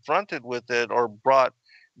are confronted with it or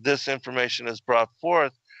this information is brought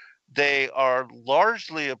forth, they are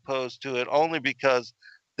largely opposed to it only because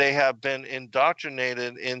they have been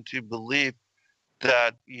indoctrinated into belief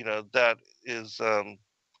that, that is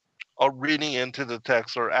a reading into the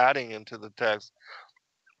text or adding into the text,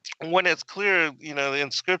 when it's clear, in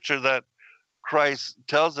scripture, that Christ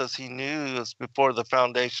tells us he knew us before the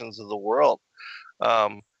foundations of the world.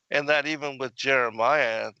 And that even with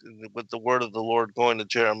Jeremiah, with the word of the Lord going to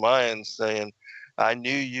Jeremiah and saying, I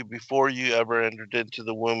knew you before you ever entered into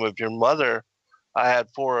the womb of your mother. I had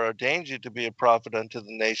foreordained you to be a prophet unto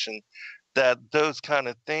the nation. That those kind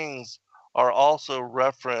of things are also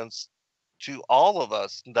referenced to all of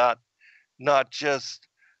us, not just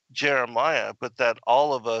Jeremiah, but that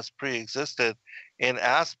all of us pre-existed in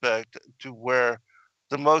aspect to where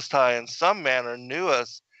the Most High in some manner knew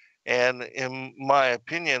us. And in my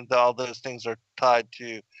opinion, all those things are tied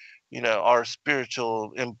to, our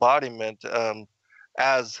spiritual embodiment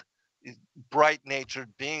as bright-natured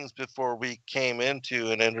beings before we came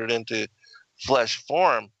into and entered into flesh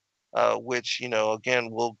form, which, again,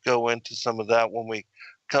 we'll go into some of that when we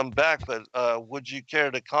come back. But would you care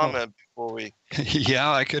to comment before we?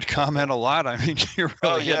 Yeah, I could comment a lot. I mean, you're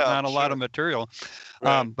really hitting on a lot of material.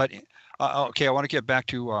 Right. But okay, I want to get back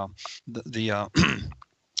to the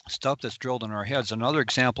stuff that's drilled in our heads. Another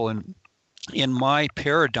example in my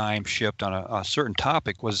paradigm shift on a certain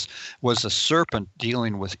topic was the serpent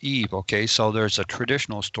dealing with Eve. Okay, so there's a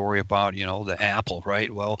traditional story about the apple,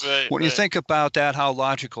 right? Well, when you think about that, how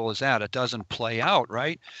logical is that? It doesn't play out,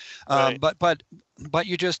 right? But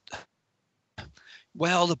you just,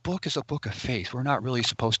 well, the book is a book of faith. We're not really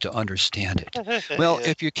supposed to understand it. Well,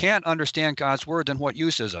 if you can't understand God's word, then what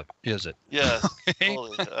use is it? Yes, okay?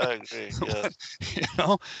 totally. I agree. Yes.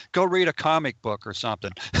 Go read a comic book or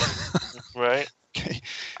something. Right. Okay,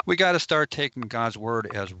 we got to start taking God's word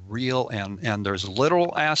as real, and there's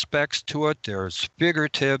literal aspects to it. There's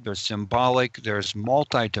figurative, there's symbolic, there's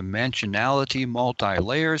multi-dimensionality,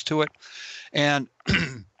 multi-layers to it, and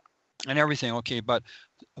and everything. Okay, but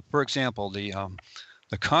for example, the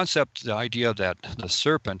concept, the idea that the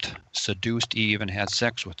serpent seduced Eve and had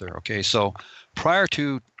sex with her. Okay, so prior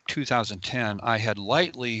to 2010, I had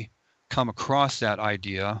lightly come across that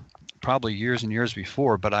idea, probably years and years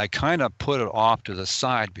before, but I kind of put it off to the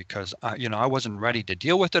side because I wasn't ready to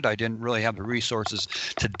deal with it. I didn't really have the resources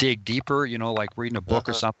to dig deeper, like reading a book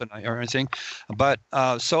or something or anything. But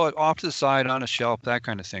so off to the side on a shelf, that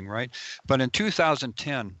kind of thing, right? But in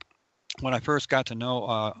 2010, when I first got to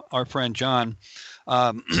know our friend John,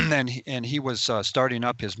 and he was starting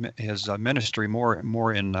up his ministry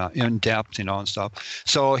more in depth, and stuff.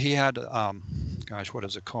 So he had, what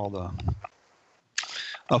is it called?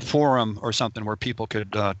 A forum or something where people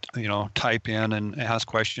could, type in and ask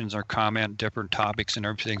questions or comment different topics and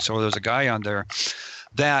everything. So there's a guy on there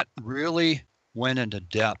that really went into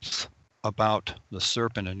depth about the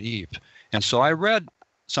serpent and Eve. And so I read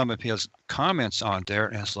some of his comments on there,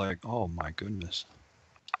 and it's like, oh my goodness.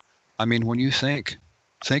 I mean, when you think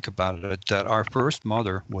about it, that our first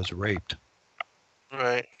mother was raped.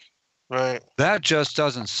 Right. That just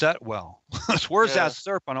doesn't set well. Where's that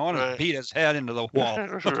serpent? I want to beat his head into the wall.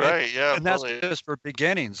 Okay? Right, yeah. And that's just for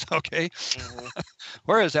beginnings, okay? Mm-hmm.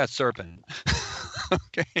 Where is that serpent?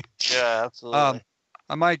 Okay. Yeah, absolutely.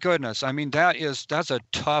 My goodness. I mean, that's a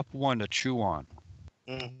tough one to chew on.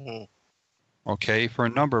 Mm-hmm. Okay, for a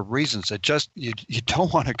number of reasons. It just you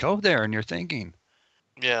don't want to go there, and you're thinking.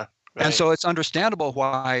 Yeah. Right. And so it's understandable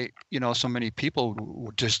why so many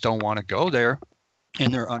people just don't want to go there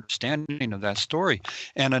in their understanding of that story.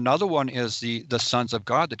 And another one is the sons of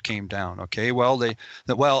God that came down. Okay, well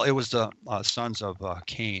it was the sons of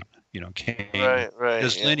Cain. Cain. Right.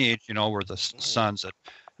 His lineage, were the sons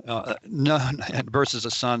that versus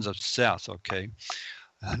the sons of Seth. Okay.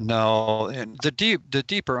 No, and the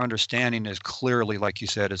deeper understanding is clearly, like you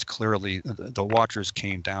said, is clearly the watchers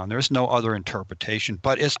came down. There's no other interpretation,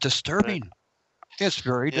 but it's disturbing. Right. It's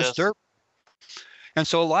very disturbing. And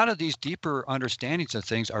so a lot of these deeper understandings of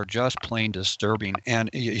things are just plain disturbing, and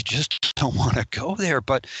you just don't want to go there.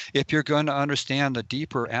 But if you're going to understand the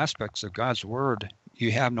deeper aspects of God's word,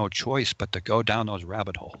 you have no choice but to go down those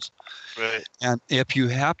rabbit holes. Right. And if you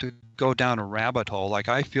have to go down a rabbit hole, like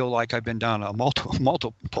I feel like I've been down a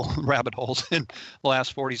multiple rabbit holes in the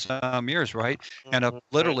last 40 some years, right? And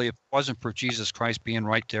literally, if it wasn't for Jesus Christ being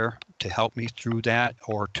right there to help me through that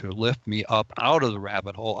or to lift me up out of the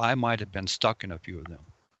rabbit hole, I might have been stuck in a few of them.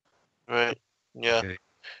 Right. Yeah. Okay.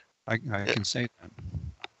 I can say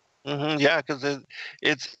that. Yeah, because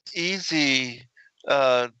it's easy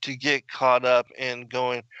to get caught up in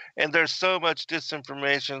going, and there's so much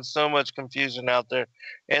disinformation, so much confusion out there,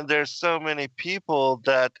 and there's so many people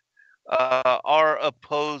that are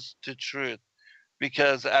opposed to truth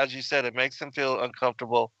because, as you said, it makes them feel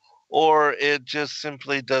uncomfortable, or it just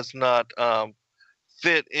simply does not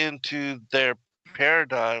fit into their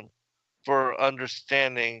paradigm for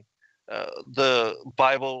understanding the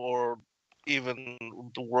Bible or even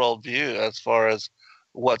the worldview as far as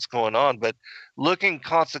what's going on. But looking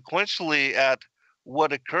consequentially at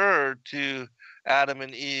what occurred to Adam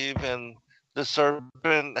and Eve and the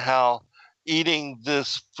serpent, how eating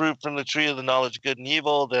this fruit from the tree of the knowledge of good and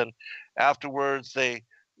evil, then afterwards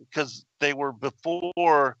because they were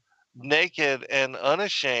before naked and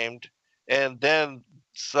unashamed, and then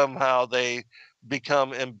somehow they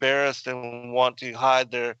become embarrassed and want to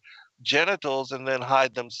hide their genitals and then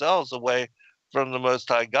hide themselves away from the Most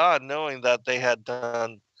High God, knowing that they had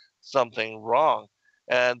done something wrong.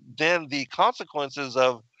 And then the consequences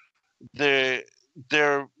of their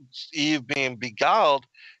Eve being beguiled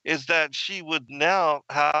is that she would now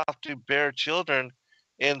have to bear children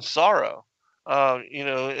in sorrow,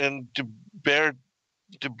 and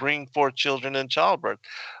to bring forth children in childbirth.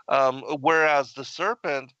 Whereas the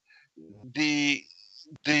serpent, the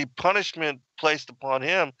punishment placed upon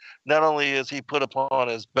him, not only is he put upon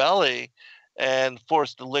his belly and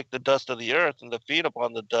forced to lick the dust of the earth and to feed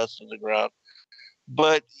upon the dust of the ground,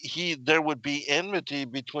 but there would be enmity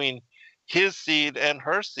between his seed and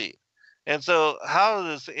her seed. And so how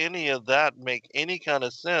does any of that make any kind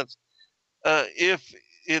of sense if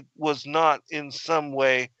it was not in some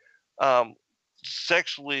way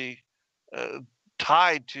sexually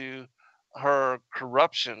tied to her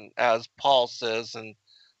corruption, as Paul says in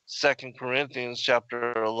 2 Corinthians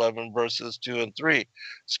chapter 11, verses 2 and 3,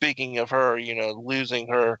 speaking of her, losing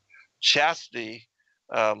her chastity.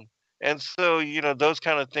 And so, those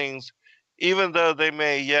kind of things, even though they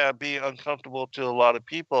may, be uncomfortable to a lot of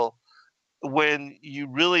people, when you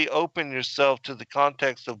really open yourself to the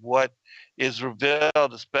context of what is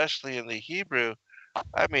revealed, especially in the Hebrew,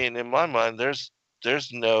 I mean, in my mind, there's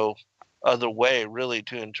no other way really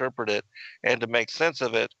to interpret it and to make sense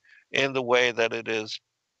of it in the way that it is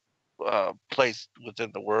placed within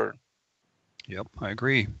the word. Yep, I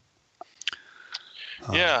agree.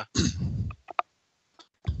 Yeah.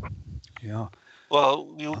 Yeah.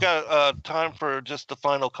 Well, we've got time for just the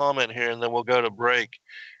final comment here, and then we'll go to break.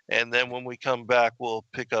 And then when we come back, we'll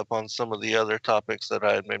pick up on some of the other topics that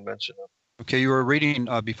I had made mention of. Okay, you were reading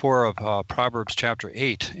before of Proverbs chapter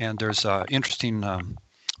 8, and there's interesting,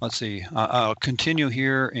 let's see, I'll continue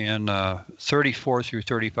here in 34 through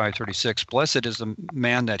 35, 36. Blessed is the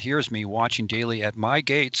man that hears me, watching daily at my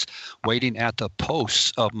gates, waiting at the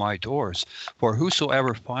posts of my doors. For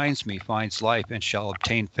whosoever finds me finds life and shall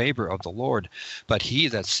obtain favor of the Lord. But he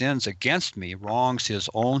that sins against me wrongs his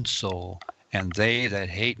own soul, and they that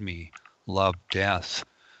hate me love death.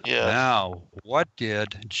 Yeah. Now, what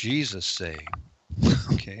did Jesus say?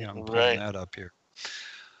 Okay, I'm pulling that up here.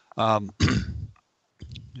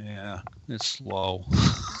 Yeah, it's slow.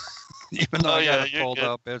 Even though I got it pulled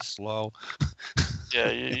up, it's slow. Yeah,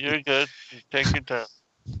 you're good. Take your time.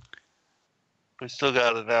 We still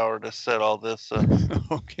got an hour to set all this up.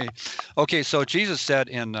 Okay, so Jesus said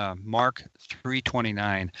in Mark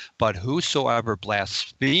 3:29, but whosoever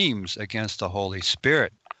blasphemes against the Holy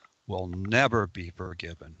Spirit will never be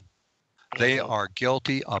forgiven. They are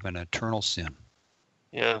guilty of an eternal sin.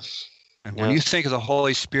 Yes. And when you think of the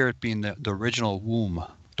Holy Spirit being the original womb,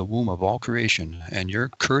 the womb of all creation, and you're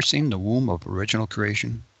cursing the womb of original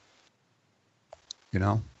creation,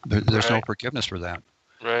 there's no forgiveness for that.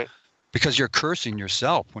 Right. Because you're cursing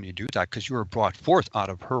yourself when you do that, because you were brought forth out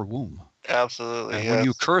of her womb. Absolutely. And when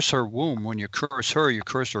you curse her womb, when you curse her, you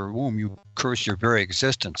curse her womb, you curse your very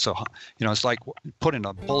existence. So, it's like putting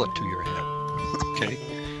a bullet to your head, okay,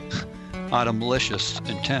 out of malicious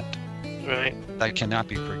intent. Right. That cannot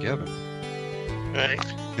be forgiven. Right.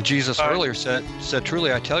 And Jesus earlier said,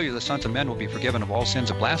 truly I tell you, the sons of men will be forgiven of all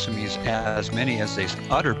sins and blasphemies, as many as they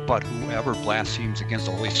utter, but whoever blasphemes against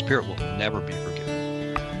the Holy Spirit will never be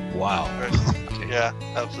forgiven. Wow. Right. Okay. Yeah,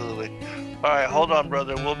 absolutely. All right, hold on,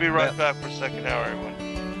 brother. We'll be right back for second hour, everyone.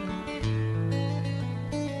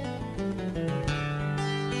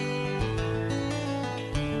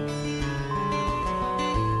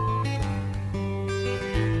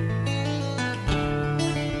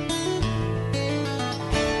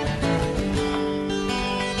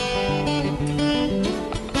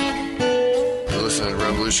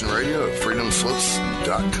 Solution Radio at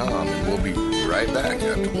freedomslips.com, and we'll be right back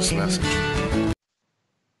after this message.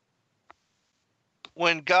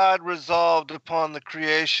 When God resolved upon the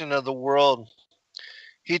creation of the world,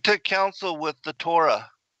 he took counsel with the Torah.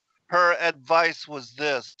 Her advice was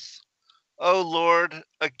this: O Lord,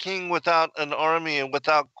 a king without an army and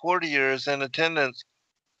without courtiers and attendants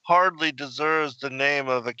hardly deserves the name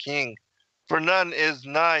of a king, for none is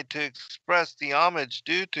nigh to express the homage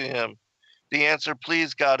due to him. The answer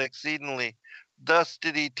pleased God exceedingly. Thus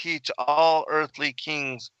did he teach all earthly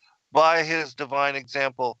kings by his divine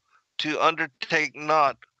example to undertake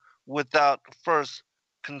naught without first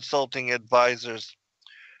consulting advisors.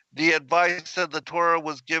 The advice of the Torah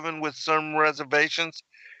was given with some reservations.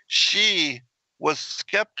 She was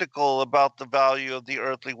skeptical about the value of the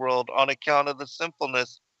earthly world on account of the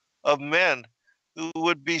sinfulness of men who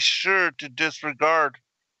would be sure to disregard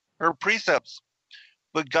her precepts.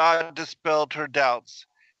 But God dispelled her doubts.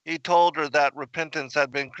 He told her that repentance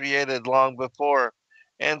had been created long before,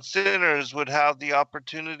 and sinners would have the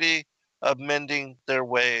opportunity of mending their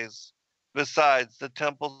ways. Besides, the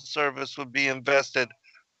temple service would be invested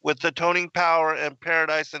with atoning power, and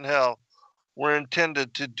paradise and hell were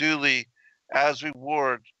intended to duly as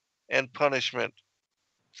reward and punishment.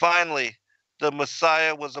 Finally, the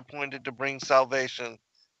Messiah was appointed to bring salvation,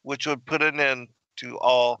 which would put an end to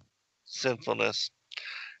all sinfulness.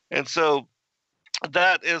 And so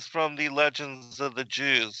that is from the Legends of the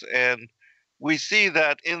Jews. And we see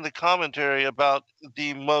that in the commentary about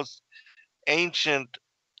the most ancient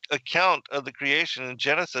account of the creation in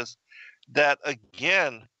Genesis, that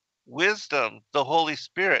again, wisdom, the Holy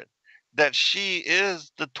Spirit, that she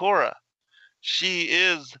is the Torah. She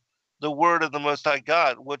is the word of the Most High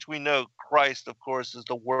God, which we know Christ, of course, is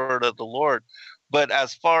the word of the Lord. But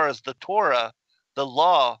as far as the Torah, the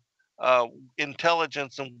law,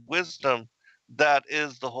 intelligence, and wisdom, that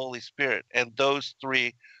is the Holy Spirit. And those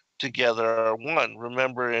three together are one.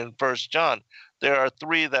 Remember in 1 John, there are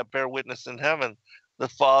three that bear witness in heaven: the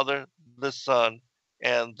Father, the Son,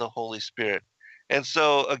 and the Holy Spirit. And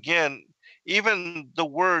so, again, even the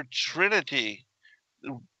word Trinity,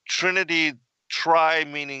 tri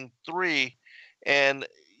meaning three, and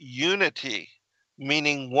unity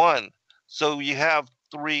meaning one. So you have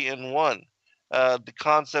three in one. The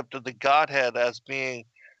concept of the Godhead as being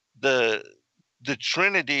the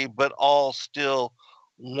Trinity, but all still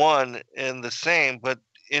one and the same, but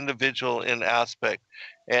individual in aspect.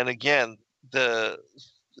 And again, the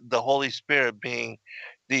Holy Spirit being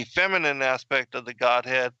the feminine aspect of the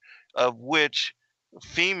Godhead, of which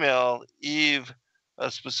female Eve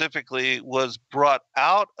specifically was brought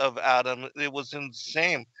out of Adam. It was in the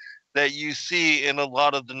same that you see in a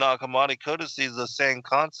lot of the Nag Hammadi codices, the same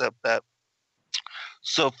concept that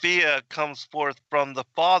Sophia comes forth from the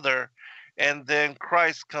Father, and then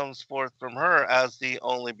Christ comes forth from her as the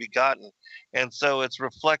only begotten. And so it's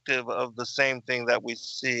reflective of the same thing that we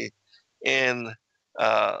see in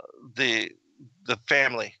the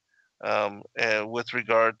family, with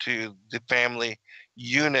regard to the family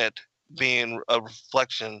unit being a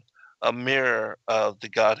reflection, a mirror of the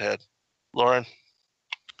Godhead. Loren?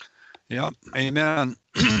 Yeah, amen.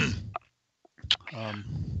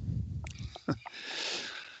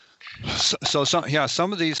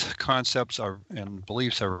 Some of these concepts are and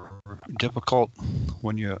beliefs are difficult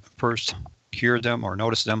when you first hear them or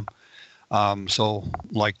notice them. So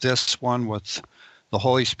like this one with the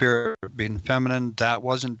Holy Spirit being feminine, that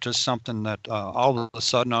wasn't just something that all of a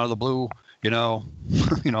sudden out of the blue,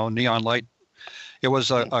 neon light. It was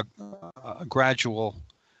a gradual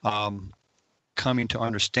coming to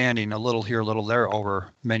understanding, a little here, a little there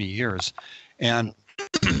over many years. And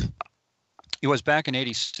it was back in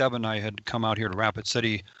 '87 I had come out here to Rapid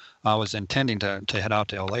City. I was intending to head out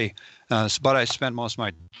to LA, but I spent most of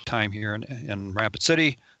my time here in Rapid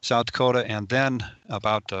City, South Dakota, and then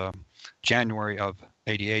about January of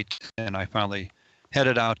 '88, and I finally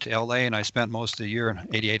headed out to LA, and I spent most of the year in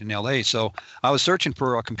 '88 in LA. So I was searching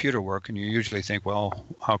for computer work, and you usually think, well,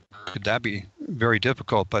 how could that be very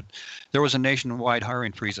difficult? But there was a nationwide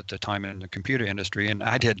hiring freeze at the time in the computer industry, and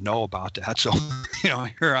I didn't know about that. So,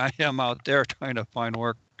 here I am out there trying to find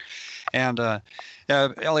work. And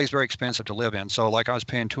LA is very expensive to live in. So like I was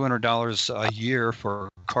paying $200 a year for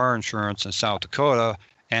car insurance in South Dakota,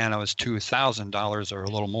 and it was $2,000 or a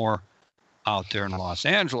little more out there in Los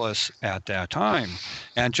Angeles at that time.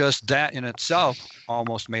 And just that in itself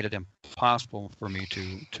almost made it impossible for me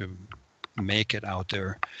to make it out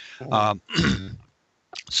there.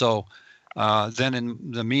 So then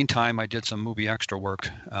in the meantime, I did some movie extra work.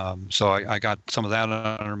 So I got some of that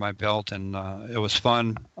under my belt, and it was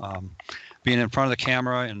fun. being in front of the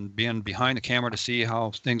camera and being behind the camera to see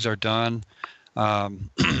how things are done, um,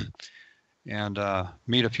 and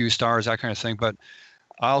meet a few stars, that kind of thing. But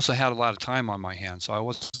I also had a lot of time on my hands, so I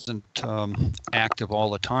wasn't active all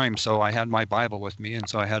the time. So I had my Bible with me, and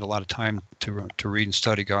so I had a lot of time to read and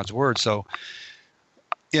study God's Word. So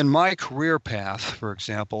in my career path, for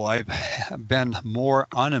example, I've been more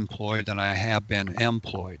unemployed than I have been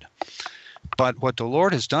employed. But what the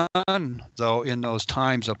Lord has done, though, in those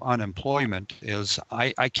times of unemployment is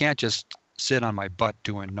I can't just sit on my butt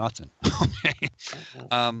doing nothing. Okay?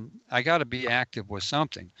 I got to be active with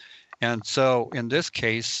something. And so in this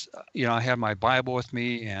case, I had my Bible with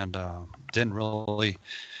me and didn't really,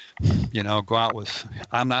 go out with,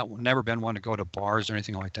 never been one to go to bars or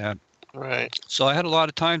anything like that. Right. So I had a lot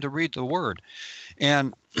of time to read the Word.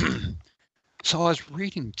 And so I was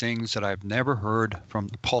reading things that I've never heard from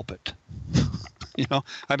the pulpit.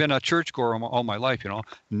 I've been a churchgoer all my life,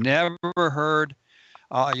 never heard,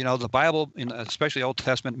 the Bible, especially Old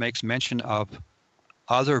Testament, makes mention of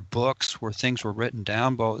other books where things were written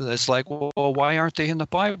down, but it's like, well, why aren't they in the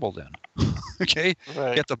Bible then? Okay.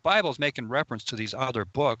 Right. If the Bible's making reference to these other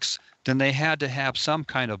books, then they had to have some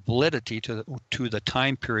kind of validity to the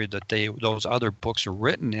time period that those other books are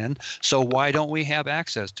written in. So why don't we have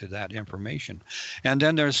access to that information? And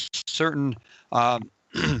then there's certain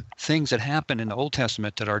things that happen in the Old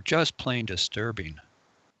Testament that are just plain disturbing.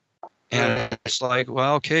 And it's like,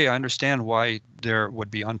 well, okay, I understand why there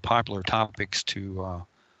would be unpopular topics to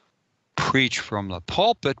preach from the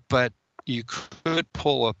pulpit, but you could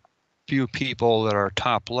pull a few people that are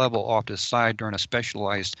top level off the side during a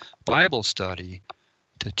specialized Bible study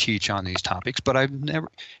to teach on these topics. But I've never,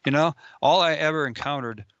 all I ever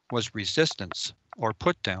encountered was resistance or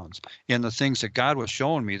put downs in the things that God was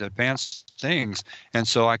showing me, the advanced things. And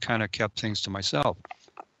so I kind of kept things to myself.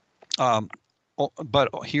 But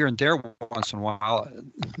here and there, once in a while,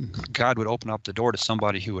 God would open up the door to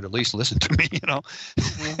somebody who would at least listen to me.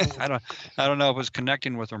 I don't know if it was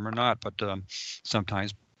connecting with them or not, but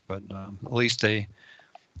sometimes. But at least they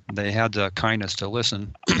had the kindness to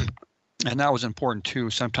listen, and that was important too.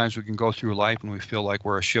 Sometimes we can go through life and we feel like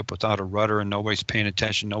we're a ship without a rudder, and nobody's paying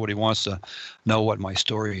attention. Nobody wants to know what my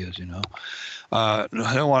story is. I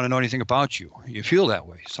don't want to know anything about you. You feel that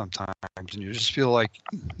way sometimes, and you just feel like,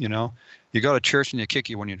 you go to church and they kick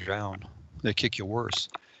you when you drown. They kick you worse.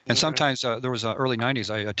 And sometimes there was early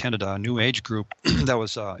 90s, I attended a New Age group that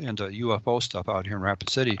was into UFO stuff out here in Rapid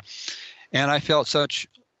City. And I felt such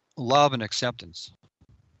love and acceptance,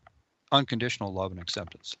 unconditional love and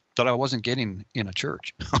acceptance, that I wasn't getting in a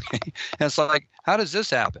church. Okay. And it's like, how does this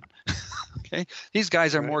happen? Okay. These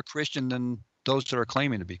guys are more Christian than those that are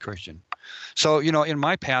claiming to be Christian. So, in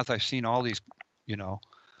my path, I've seen all these,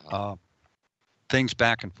 things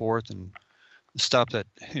back and forth and stuff that,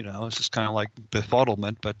 it's just kind of like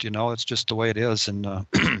befuddlement, but, it's just the way it is. And, I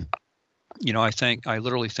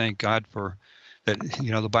literally thank God for that.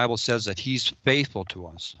 The Bible says that he's faithful to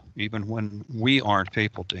us. Even when we aren't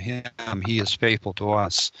faithful to him, he is faithful to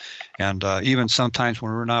us. And even sometimes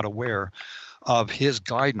when we're not aware of his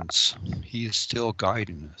guidance, he is still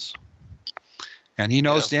guiding us. And he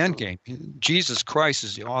knows the end game. Jesus Christ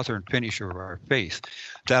is the author and finisher of our faith.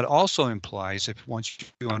 That also implies, if once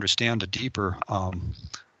you understand the deeper,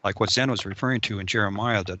 like what Zen was referring to in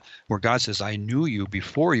Jeremiah, that where God says, I knew you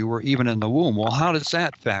before you were even in the womb. Well, how does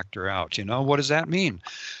that factor out? What does that mean?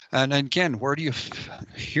 And again, where do you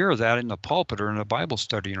hear that in the pulpit or in a Bible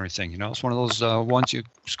study or anything? It's one of those ones you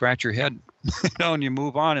scratch your head, and you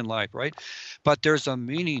move on in life, right? But there's a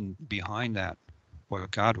meaning behind that,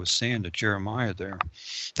 what God was saying to Jeremiah there,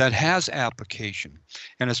 that has application.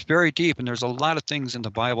 And it's very deep. And there's a lot of things in the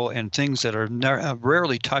Bible and things that are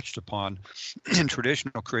rarely touched upon in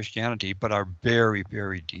traditional Christianity, but are very,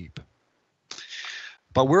 very deep.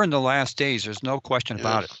 But we're in the last days. There's no question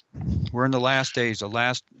about it. We're in the last days, the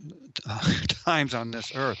last times on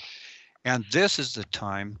this earth. And this is the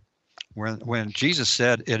time when Jesus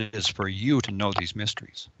said, it is for you to know these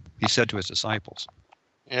mysteries. He said to his disciples.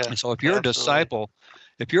 Yeah, and so if you're a disciple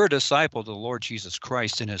of the Lord Jesus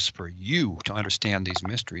Christ, then it's for you to understand these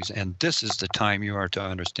mysteries. And this is the time you are to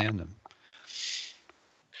understand them.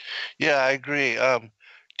 Yeah, I agree.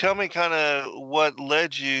 Tell me kind of what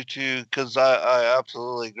led you to, because I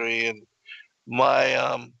absolutely agree. And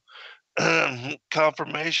my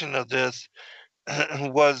confirmation of this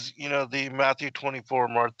was, the Matthew 24,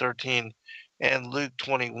 Mark 13, and Luke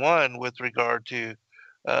 21 with regard to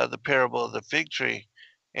the parable of the fig tree.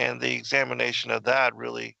 And the examination of that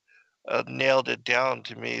really nailed it down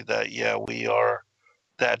to me that, yeah, we are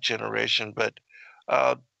that generation. But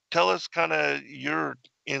tell us kind of your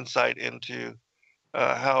insight into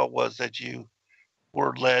how it was that you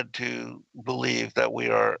were led to believe that we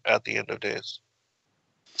are at the end of days.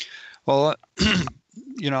 Well,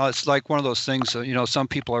 it's like one of those things. Some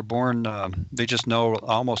people are born; they just know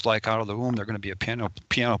almost like out of the womb they're going to be a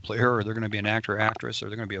piano player, or they're going to be an actor, actress, or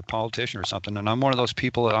they're going to be a politician or something. And I'm one of those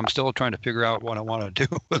people that I'm still trying to figure out what I want to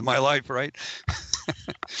do with my life. Right?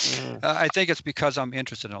 I think it's because I'm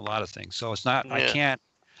interested in a lot of things. So it's not. Yeah.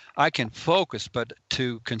 I can focus, but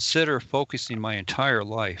to consider focusing my entire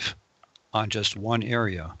life on just one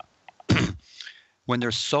area when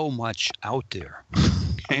there's so much out there.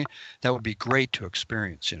 Okay, that would be great to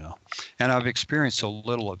experience, and I've experienced so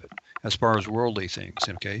little of it as far as worldly things.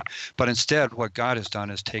 Okay, but instead, what God has done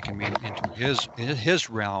is taken me into His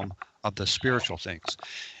realm of the spiritual things.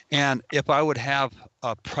 And if I would have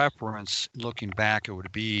a preference looking back, it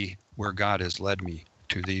would be where God has led me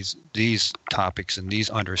to these topics and these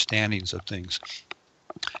understandings of things.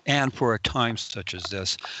 And for a time such as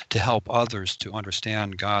this, to help others to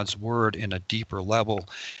understand God's word in a deeper level,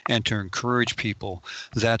 and to encourage people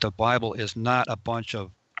that the Bible is not a bunch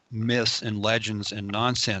of myths and legends and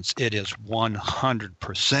nonsense. It is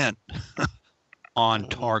 100% on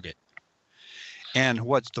target. And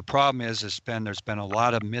what's the problem is there's been a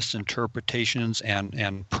lot of misinterpretations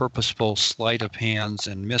and purposeful sleight of hands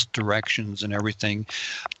and misdirections and everything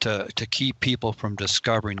to keep people from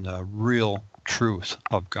discovering the real truth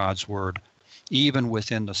of God's word, even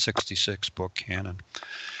within the 66 book canon.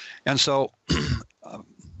 And so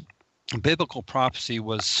biblical prophecy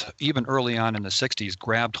was, even early on in the 60s,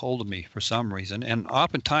 grabbed hold of me for some reason. And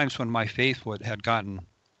oftentimes when my faith had gotten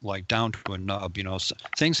like down to a nub,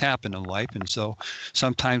 things happen in life. And so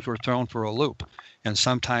sometimes we're thrown for a loop, and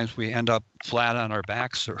sometimes we end up flat on our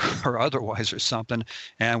backs or otherwise or something.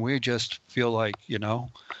 And we just feel like,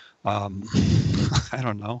 I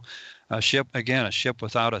don't know, a ship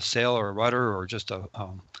without a sail or a rudder, or just a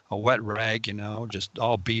wet rag, just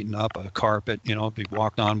all beaten up, a carpet, be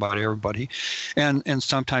walked on by everybody. And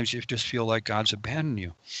sometimes you just feel like God's abandoned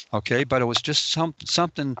you. Okay. But it was just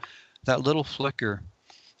something, that little flicker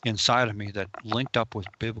inside of me that linked up with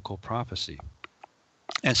biblical prophecy.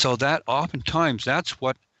 And so that oftentimes that's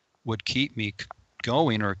what would keep me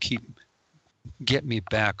going, or get me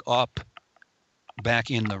back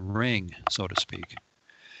in the ring, so to speak.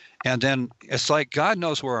 And then it's like God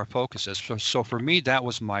knows where our focus is. So for me, that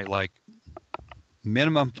was my like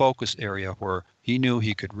minimum focus area where He knew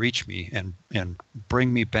He could reach me and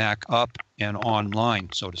bring me back up and online,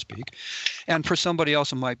 so to speak. And for somebody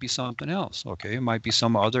else, it might be something else. Okay, it might be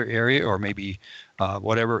some other area, or maybe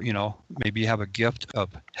whatever, maybe you have a gift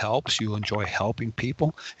of helps. You enjoy helping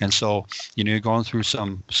people, and so you're going through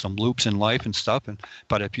some loops in life and stuff.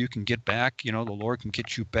 But if you can get back, the Lord can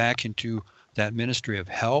get you back into that ministry of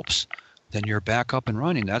helps, then you're back up and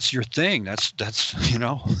running. That's your thing. That's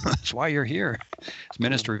that's why you're here. It's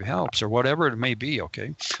ministry of helps or whatever it may be.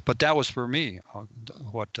 Okay, but that was for me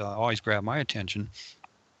what always grabbed my attention.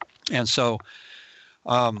 And so,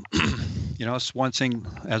 it's one thing,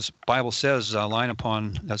 as Bible says, line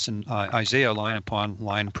upon, that's in Isaiah, line upon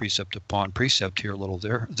line, precept upon precept, here a little,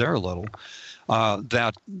 there a little,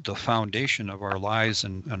 that the foundation of our lives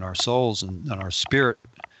and our souls and our spirit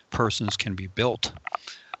persons can be built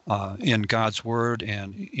in God's word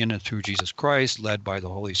and in and through Jesus Christ, led by the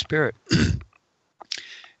Holy Spirit.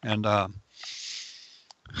 And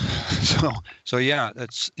so yeah,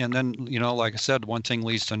 and then, like I said, one thing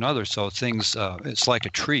leads to another. So things, it's like a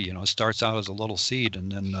tree, it starts out as a little seed,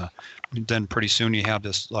 and then pretty soon you have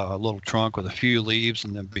this little trunk with a few leaves,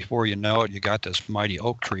 and then before you know it, you got this mighty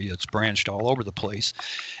oak tree that's branched all over the place.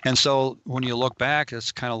 And so when you look back,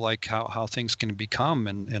 it's kind of like how things can become,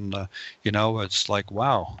 and it's like,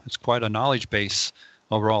 wow, it's quite a knowledge base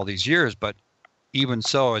over all these years. But even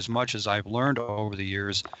so, as much as I've learned over the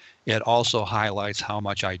years, it also highlights how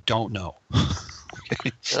much I don't know.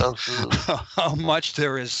 Okay? How much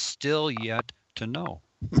there is still yet to know.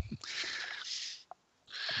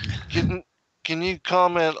 Can you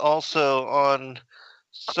comment also on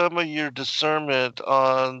some of your discernment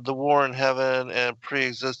on the war in heaven and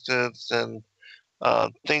pre-existence and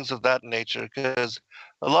things of that nature? Because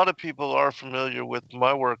a lot of people are familiar with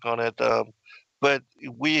my work on it, but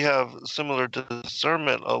we have similar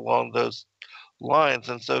discernment along those lines.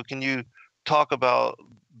 And so can you talk about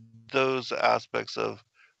those aspects of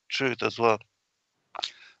truth as well?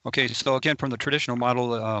 Okay, so again, from the traditional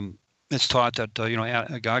model, it's taught that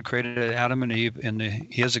God created Adam and Eve in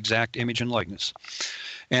His exact image and likeness.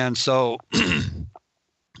 And so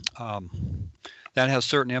that has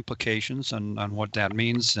certain implications on what that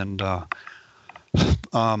means. And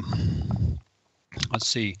let's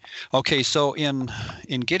see. Okay, so in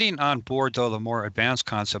getting on board though the more advanced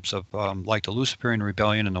concepts of like the Luciferian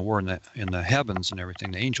rebellion and the war in the heavens and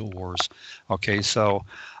everything, the angel wars. Okay, so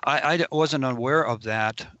I wasn't aware of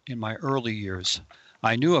that in my early years.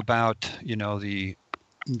 I knew about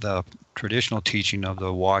the traditional teaching of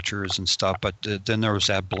the Watchers and stuff, but then there was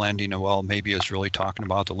that blending of, well, maybe it's really talking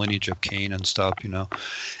about the lineage of Cain and stuff,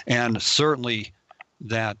 and certainly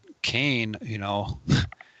that Cain,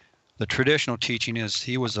 the traditional teaching is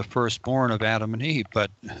he was the firstborn of Adam and Eve,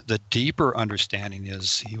 but the deeper understanding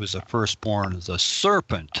is he was the firstborn of the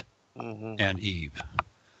serpent and Eve.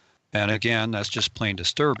 And again, that's just plain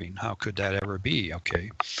disturbing. How could that ever be? Okay.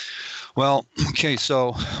 Well, okay,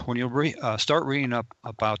 so when you start reading up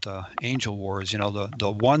about the angel wars, the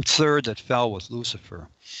 1/3 that fell with Lucifer,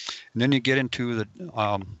 and then you get into the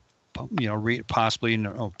possibly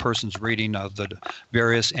person's reading of the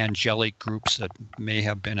various angelic groups that may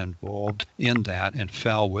have been involved in that and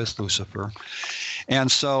fell with Lucifer. And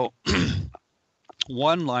so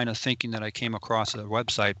one line of thinking that I came across at the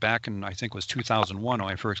website back in, I think it was 2001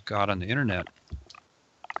 when I first got on the internet,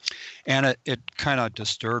 and it kind of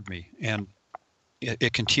disturbed me, and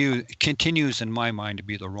it continues in my mind to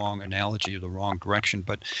be the wrong analogy, the wrong direction.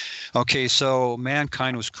 But okay, so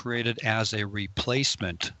mankind was created as a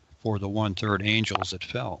replacement for the 1/3 angels that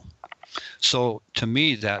fell. So to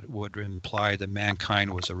me, that would imply that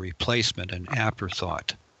mankind was a replacement, an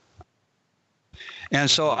afterthought. And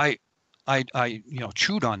so I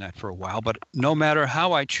chewed on that for a while, but no matter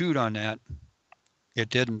how I chewed on that, it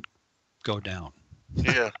didn't go down.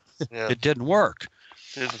 Yeah. It didn't work.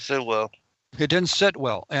 Didn't sit well. It didn't sit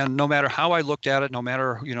well. And no matter how I looked at it, no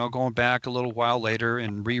matter, going back a little while later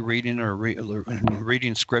and rereading or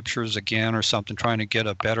reading scriptures again or something, trying to get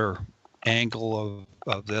a better angle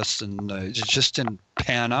of this, and it just didn't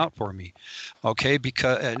pan out for me. Okay,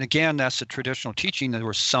 and again, that's the traditional teaching that there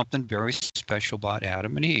was something very special about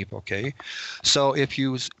Adam and Eve. Okay, so if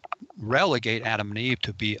you relegate Adam and Eve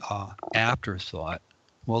to be an afterthought,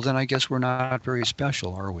 well, then I guess we're not very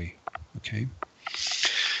special, are we? Okay.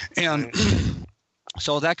 And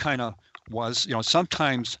so that kind of was,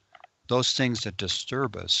 sometimes those things that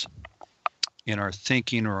disturb us in our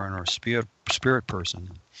thinking or in our spirit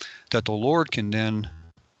person, that the Lord can then,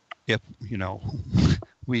 if,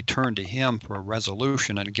 we turn to him for a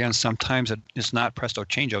resolution. And again, sometimes it's not presto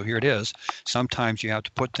changeo, here it is. Sometimes you have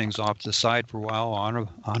to put things off to the side for a while, on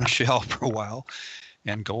a shelf for a while,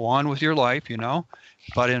 and go on with your life,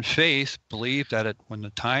 But in faith, believe that when the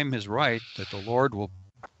time is right, that the Lord will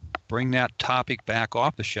bring that topic back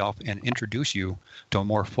off the shelf and introduce you to a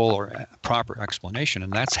more full or proper explanation.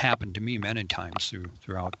 And that's happened to me many times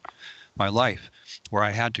throughout my life, where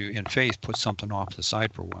I had to, in faith, put something off to the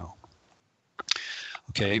side for a while.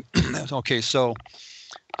 Okay. Okay. So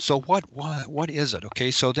what is it? Okay.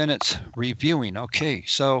 So then it's reviewing. Okay.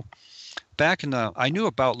 So I knew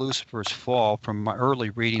about Lucifer's fall from my early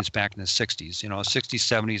readings back in the 60s, 60s,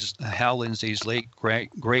 70s, Hal Lindsey's late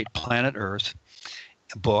great Planet Earth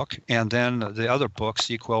book. And then the other book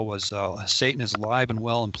sequel was Satan is Alive and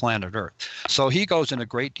Well in Planet Earth. So he goes into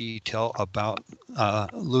great detail about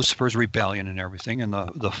Lucifer's rebellion and everything, and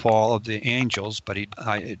the fall of the angels. But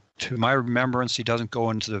to my remembrance, he doesn't go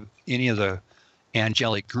into any of the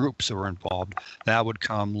angelic groups that were involved. That would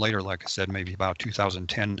come later, like I said, maybe about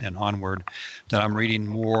 2010 and onward, that I'm reading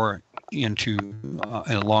more into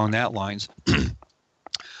along that lines.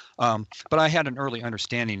 But I had an early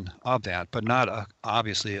understanding of that, but not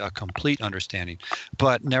obviously a complete understanding.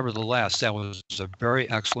 But nevertheless, that was a very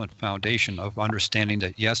excellent foundation of understanding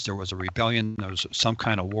that, yes, there was a rebellion, there was some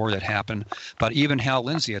kind of war that happened. But even Hal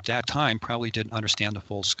Lindsey at that time probably didn't understand the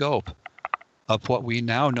full scope of what we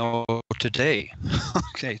now know today,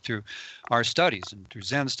 okay, through our studies and through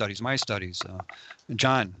Zen studies, my studies,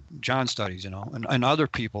 John studies, and other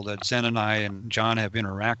people that Zen and I and John have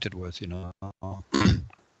interacted with,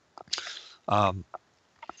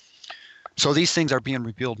 So these things are being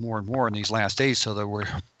revealed more and more in these last days, so that we're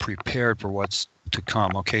prepared for what's to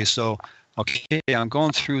come. Okay, so I'm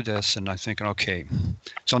going through this, and I'm thinking, okay,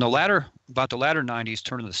 so in about the latter 90s,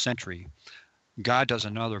 turn of the century, God does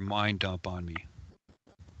another mind dump on me.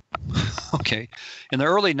 Okay, in the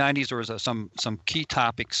early 90s, there was some key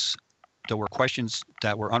topics that were questions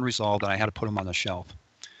that were unresolved, and I had to put them on the shelf.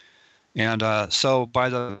 And so by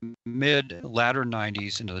the latter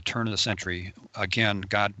 90s into the turn of the century, again,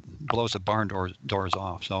 God blows the barn doors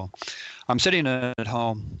off. So I'm sitting at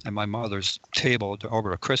home at my mother's table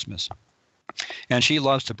over Christmas, and she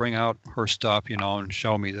loves to bring out her stuff, and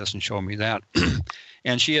show me this and show me that.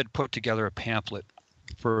 And she had put together a pamphlet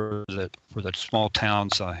for the small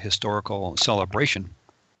town's historical celebration.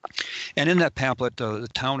 And in that pamphlet, the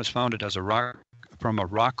town is founded as from a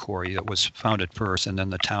rock quarry that was founded first, and then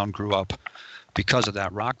the town grew up because of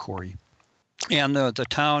that rock quarry. And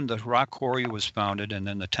the rock quarry was founded, and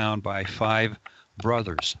then the town by 5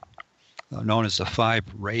 brothers, known as the 5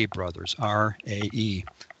 Ray brothers, R-A-E,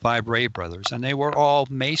 5 Ray brothers, and they were all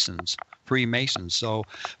Masons, Freemasons. So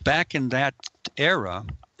back in that era,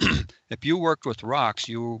 if you worked with rocks,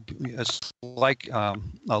 it's like a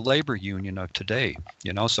labor union of today,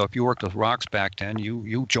 So if you worked with rocks back then,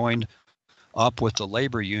 you joined up with the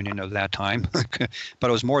labor union of that time, but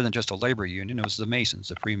it was more than just a labor union. It was the Masons,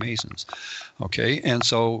 the Freemasons. Okay, and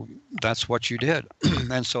so that's what you did.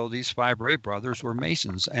 And so these 5 Ray brothers were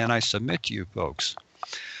Masons, and I submit to you folks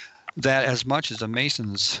that as much as the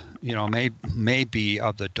Masons, may be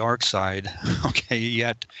of the dark side, okay,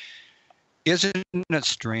 yet isn't it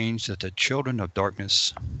strange that the children of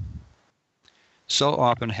darkness so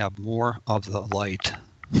often have more of the light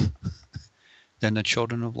than the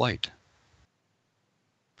children of light?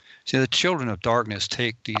 See, the children of darkness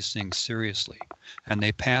take these things seriously, and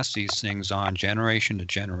they pass these things on generation to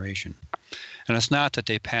generation. And it's not that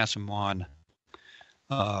they pass them on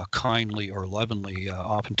kindly or lovingly.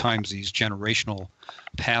 Oftentimes, these generational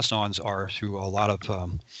pass-ons are through a lot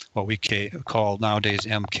of what we call nowadays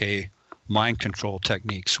MK mind control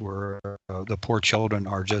techniques, where the poor children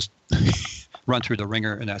are just run through the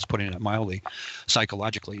ringer, and that's putting it mildly,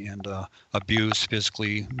 psychologically, and abused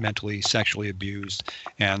physically, mentally, sexually abused,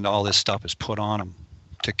 and all this stuff is put on them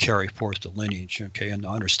to carry forth the lineage, okay, and the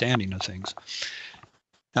understanding of things.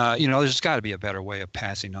 There's got to be a better way of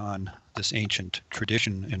passing on this ancient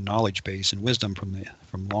tradition and knowledge base and wisdom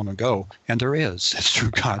from long ago, and there is. It's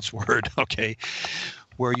through God's word, okay,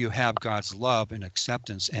 where you have God's love and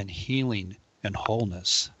acceptance and healing and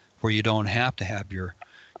wholeness, where you don't have to have your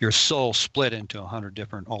soul split into 100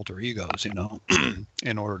 different alter egos,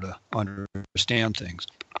 in order to understand things.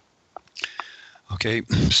 Okay,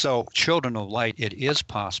 so children of light, it is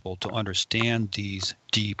possible to understand these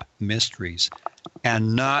deep mysteries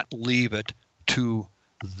and not leave it to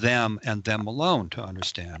them and them alone to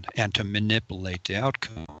understand and to manipulate the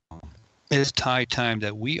outcome. It's high time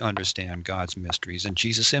that we understand God's mysteries. And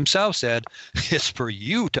Jesus himself said, it's for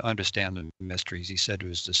you to understand the mysteries, he said to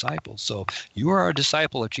his disciples. So you are a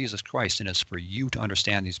disciple of Jesus Christ, and it's for you to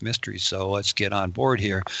understand these mysteries. So let's get on board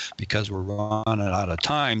here, because we're running out of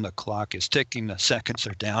time. The clock is ticking. The seconds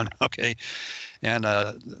are down. Okay. And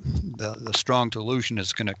the strong delusion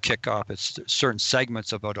is going to kick off. It's certain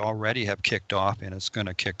segments of it already have kicked off, and it's going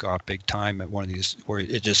to kick off big time at one of these where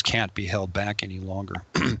it just can't be held back any longer.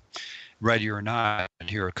 Ready or not,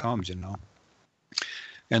 here it comes,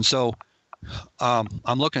 And so I'm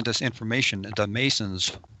looking at this information. The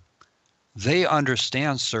Masons, they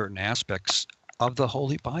understand certain aspects of the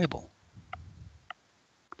Holy Bible.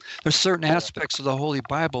 There's certain aspects of the Holy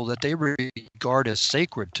Bible that they regard as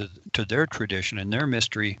sacred to their tradition and their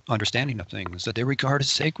mystery understanding of things, that they regard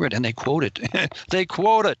as sacred, and they quote it. They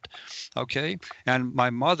quote it, okay? And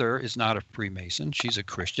my mother is not a Freemason. She's a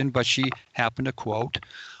Christian, but she happened to quote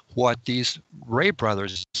what these Ray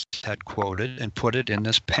brothers had quoted and put it in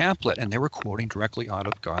this pamphlet, and they were quoting directly out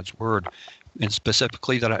of God's word, and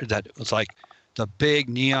specifically that was like the big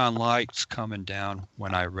neon lights coming down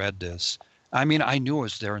when I read this. I mean, I knew it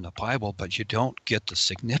was there in the Bible, but you don't get the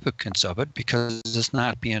significance of it because it's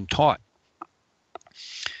not being taught.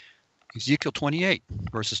 Ezekiel 28,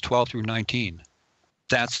 verses 12 through 19.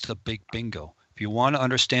 That's the big bingo. If you want to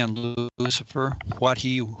understand Lucifer,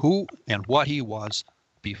 who and what he was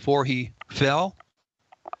before he fell,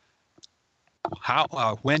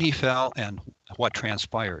 when he fell, and what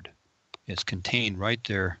transpired, is contained right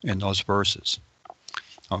there in those verses.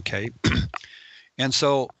 Okay, and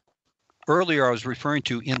so earlier I was referring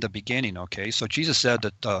to in the beginning. Okay, so Jesus said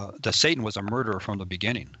that Satan was a murderer from the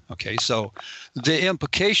beginning. Okay, so the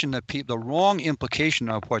implication the wrong implication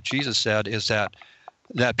of what Jesus said is that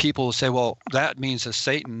people will say, well, that means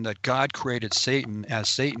that God created Satan as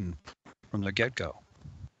Satan from the get-go.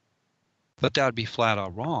 But that would be flat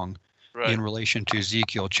out wrong, right, in relation to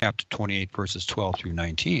Ezekiel chapter 28, verses 12 through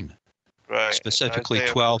 19. Right. Specifically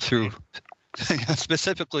 12 through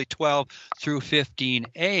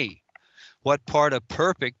 15a. What part of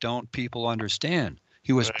perfect don't people understand?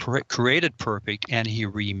 He was created perfect, and he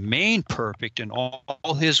remained perfect in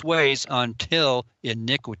all his ways until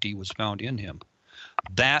iniquity was found in him.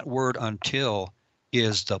 That word "until"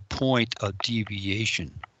 is the point of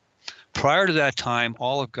deviation. Prior to that time,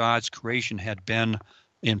 all of God's creation had been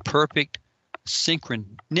in perfect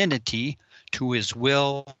synchronity to his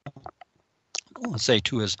will, let's say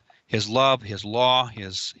to His love, his law,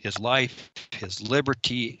 his life, his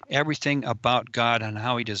liberty, everything about God and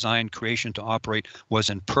how he designed creation to operate was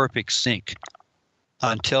in perfect sync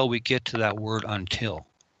until we get to that word until.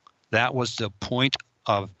 That was the point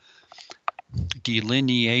of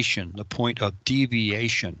delineation, the point of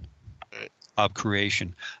deviation of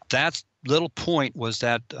creation. That little point was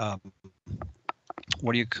that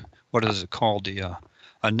what is it called?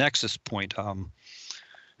 A nexus point.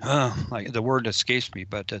 Like the word escapes me,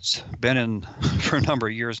 but it's been in for a number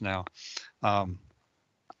of years now.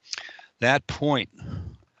 That point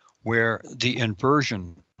where the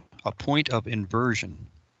inversion, a point of inversion,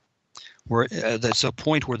 where that's a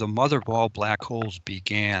point where the mother of all black holes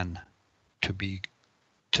began to be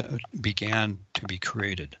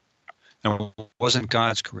created. And it wasn't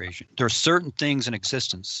God's creation. There are certain things in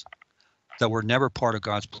existence that were never part of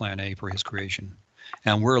God's plan A for his creation.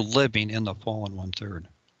 And we're living in the fallen 1/3.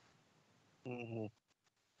 Mm-hmm.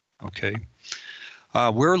 Okay.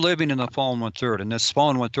 We're living in the fallen 1/3, and this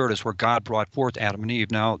fallen 1/3 is where God brought forth Adam and Eve.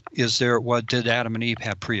 Now, did Adam and Eve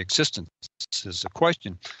have pre-existence? Is the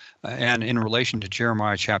question. And in relation to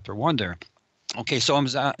Jeremiah chapter 1 there. Okay, so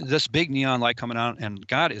this big neon light coming out, and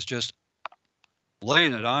God is just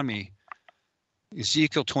laying it on me.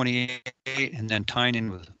 Ezekiel 28, and then tying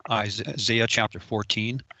in with Isaiah chapter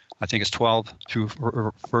 14. I think it's 12 through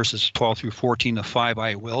verses 12 through 14, the 5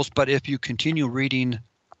 I wills. But if you continue reading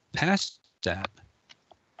past that,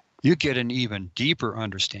 you get an even deeper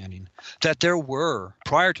understanding that there were,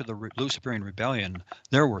 prior to the Luciferian rebellion,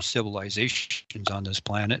 there were civilizations on this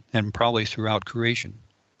planet and probably throughout creation.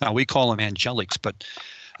 Now, we call them angelics, but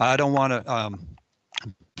I don't want to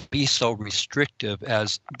be so restrictive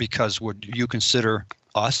because would you consider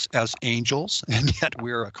us as angels, and yet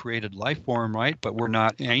we're a created life form, right? But we're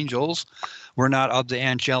not angels. We're not of the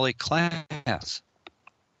angelic class.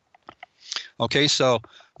 Okay, so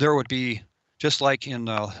there would be, just like in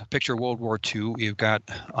picture World War II, you've got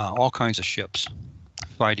all kinds of ships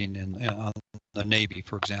fighting in the Navy,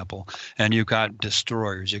 for example, and you've got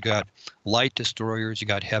destroyers. You've got light destroyers. You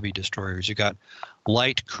got heavy destroyers. You got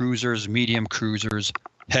light cruisers, medium cruisers,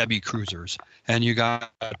 heavy cruisers, and you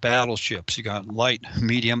got battleships. You got light,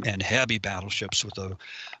 medium, and heavy battleships, with the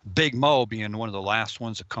Big Mo being one of the last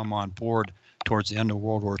ones to come on board towards the end of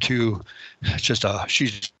World War II. She's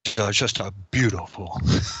just a beautiful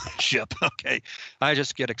ship. Okay, I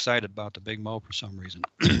just get excited about the Big Mo for some reason.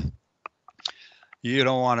 You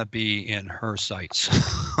don't want to be in her sights.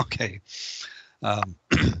 Okay,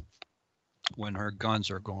 when her guns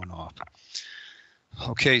are going off.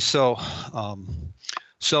 Okay, so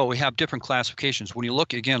we have different classifications. When you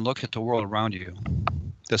look at the world around you,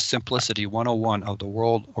 the simplicity 101 of the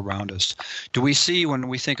world around us. Do we see, when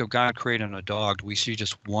we think of God creating a dog, do we see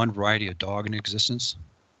just one variety of dog in existence?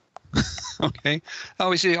 Okay. Oh,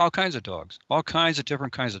 we see all kinds of dogs, all kinds of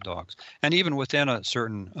different kinds of dogs. And even within a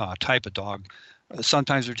certain type of dog,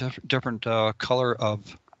 sometimes they're different color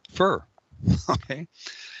of fur. Okay.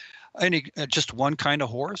 Just one kind of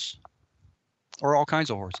horse or all kinds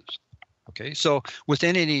of horses. Okay, so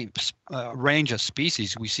within any range of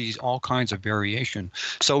species, we see all kinds of variation.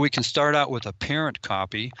 So we can start out with a parent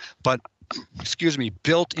copy, but,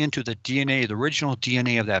 built into the DNA, the original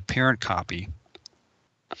DNA of that parent copy,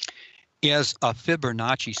 is a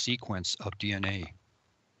Fibonacci sequence of DNA.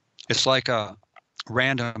 It's like a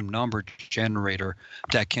random number generator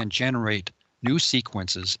that can generate new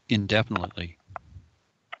sequences indefinitely.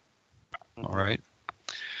 All right.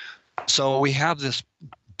 So we have this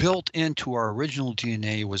built into our original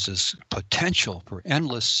DNA was this potential for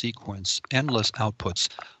endless sequence, endless outputs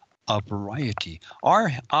of variety.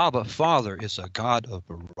 Our Abba Father is a God of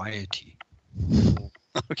variety.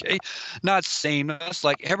 Okay, not sameness,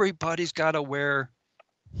 like everybody's got to wear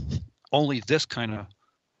only this kind of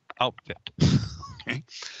outfit. Okay,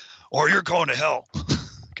 or you're going to hell,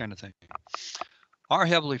 kind of thing. Our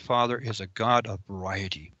Heavenly Father is a God of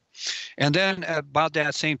variety. And then about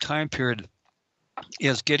that same time period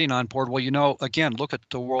is getting on board. Well, again, look at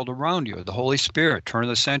the world around you. The Holy Spirit, turn of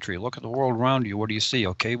the century. Look at the world around you. What do you see?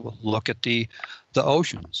 Okay, well, look at the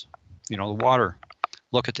oceans, the water.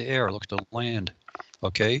 Look at the air. Look at the land.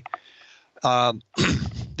 Okay,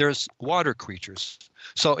 there's water creatures.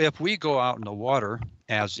 So if we go out in the water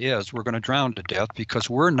as is, we're going to drown to death because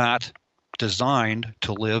we're not designed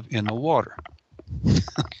to live in the water.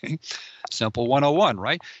 Okay. Simple 101,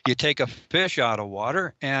 right? You take a fish out of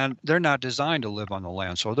water and they're not designed to live on the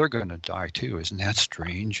land, so they're going to die too. Isn't that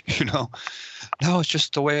strange? No, it's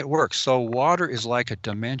just the way it works. So water is like a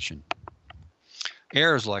dimension.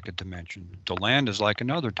 Air is like a dimension. The land is like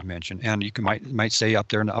another dimension. And you might say up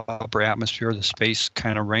there in the upper atmosphere, the space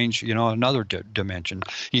kind of range, another dimension.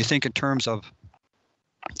 You think in terms of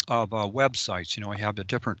websites, you have the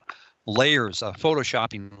different layers,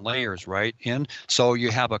 photoshopping layers, right? And so you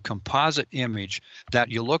have a composite image that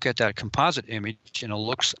you look at that composite image and it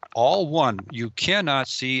looks all one. You cannot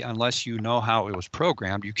see, unless you know how it was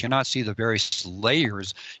programmed, you cannot see the various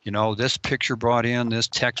layers, this picture brought in, this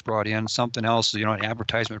text brought in, something else, an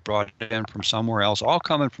advertisement brought in from somewhere else, all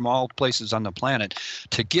coming from all places on the planet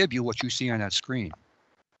to give you what you see on that screen.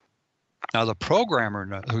 Now, the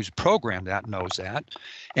programmer who's programmed that knows that,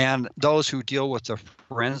 and those who deal with the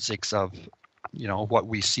forensics of, what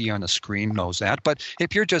we see on the screen knows that. But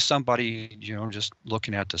if you're just somebody, just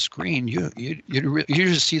looking at the screen, you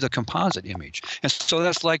just see the composite image. And so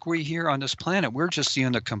that's like we here on this planet. We're just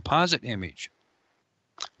seeing the composite image.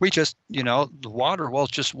 We just, the water, well,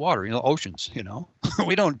 it's just water, oceans,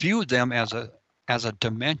 We don't view them as a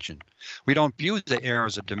dimension. We don't view the air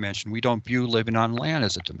as a dimension. We don't view living on land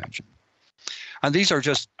as a dimension. And these are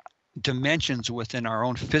just dimensions within our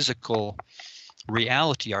own physical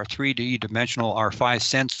reality, our 3D dimensional, our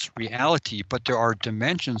 5-sense reality. But there are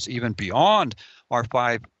dimensions even beyond our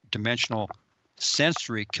 5-dimensional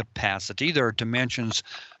sensory capacity. There are dimensions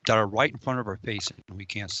that are right in front of our face and we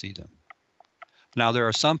can't see them. Now, there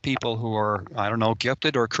are some people who are, I don't know,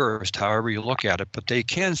 gifted or cursed, however you look at it, but they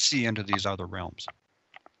can see into these other realms.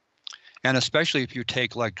 And especially if you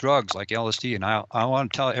take like drugs like LSD, and I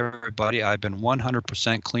want to tell everybody I've been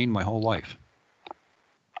 100% clean my whole life.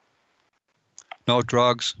 No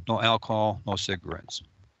drugs, no alcohol, no cigarettes.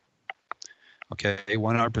 Okay,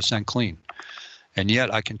 100% clean. And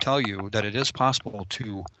yet I can tell you that it is possible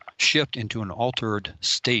to shift into an altered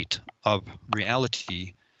state of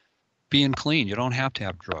reality being clean. You don't have to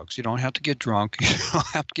have drugs. You don't have to get drunk. You don't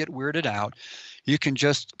have to get weirded out. You can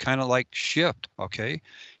just kind of like shift, okay?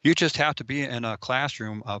 You just have to be in a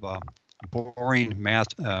classroom of a boring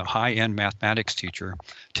high-end mathematics teacher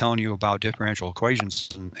telling you about differential equations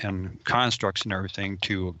and constructs and everything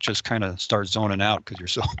to just kind of start zoning out because you're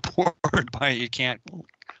so bored by it, you can't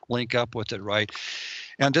link up with it, right?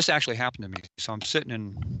 And this actually happened to me. So I'm sitting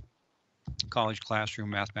in college classroom,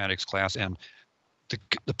 mathematics class, and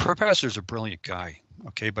the professor's a brilliant guy,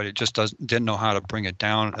 okay, but it just didn't know how to bring it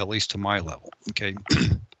down, at least to my level, okay.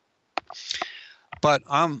 But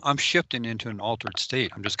I'm shifting into an altered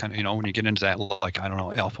state. I'm just kind of, when you get into that, like, I don't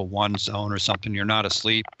know, alpha 1 zone or something, you're not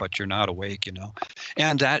asleep, but you're not awake,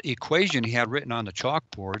 And that equation he had written on the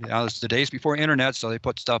chalkboard, it was the days before internet, so they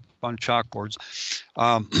put stuff on chalkboards,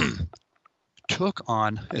 took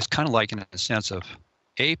on, it's kind of like in a sense of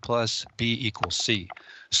A plus B equals C.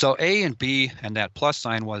 So A and B and that plus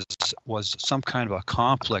sign was some kind of a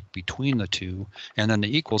conflict between the two, and then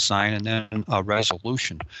the equal sign and then a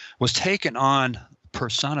resolution was taken on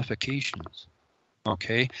personifications.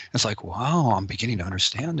 Okay, it's like, wow, I'm beginning to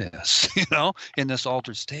understand this, in this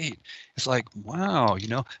altered state. It's like, wow,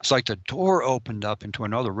 it's like the door opened up into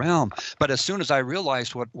another realm. But as soon as I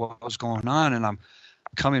realized what was going on and I'm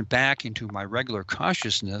coming back into my regular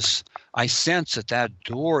consciousness, I sensed that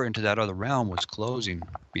door into that other realm was closing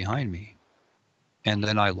behind me. And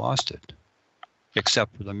then I lost it,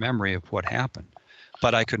 except for the memory of what happened.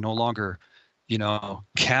 But I could no longer,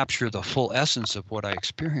 capture the full essence of what I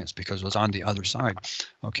experienced because it was on the other side.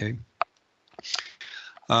 Okay.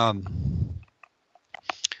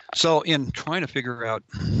 So in trying to figure out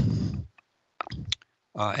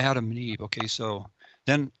Adam and Eve, okay, so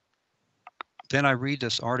then I read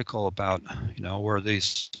this article about, where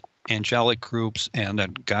these angelic groups and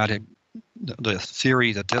that God had, the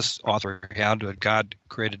theory that this author had, that God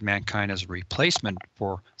created mankind as a replacement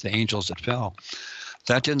for the angels that fell.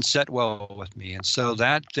 That didn't sit well with me. And so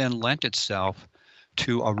that then lent itself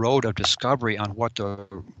to a road of discovery on what the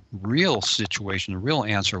real situation, the real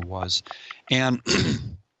answer was. And,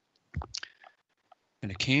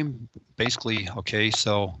 and it came basically, okay,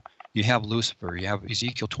 so you have Lucifer, you have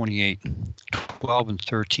Ezekiel 28, 12 and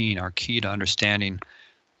 13 are key to understanding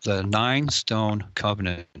the 9-stone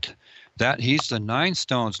covenant. That he's the 9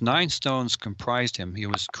 stones. 9 stones comprised him. He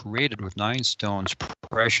was created with 9 stones,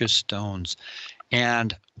 precious stones.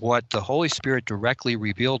 And what the Holy Spirit directly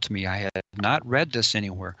revealed to me, I had not read this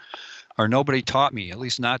anywhere, or nobody taught me, at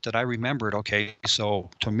least not that I remembered. Okay, so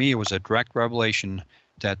to me it was a direct revelation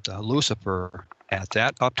that Lucifer,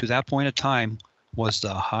 up to that point of time, was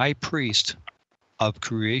the high priest of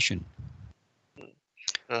creation.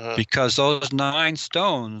 Because those 9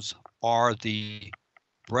 stones are the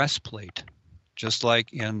breastplate. Just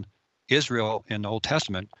like in Israel in the Old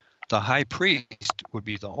Testament, the high priest would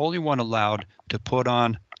be the only one allowed to put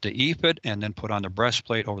on the ephod and then put on the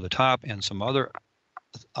breastplate over the top and some other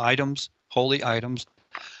items, holy items,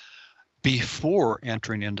 before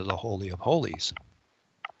entering into the Holy of Holies.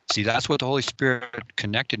 See, that's what the Holy Spirit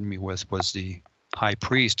connected me with, was the high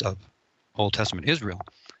priest of Old Testament Israel.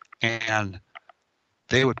 And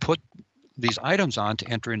they would put these items on to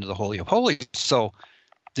enter into the Holy of Holies. So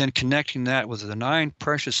then connecting that with the 9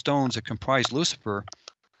 precious stones that comprise Lucifer,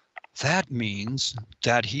 that means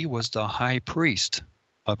that he was the high priest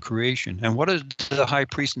of creation. And what did the high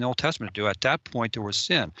priest in the Old Testament do? At that point, there was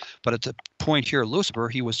sin. But at the point here, Lucifer,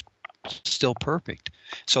 he was still perfect.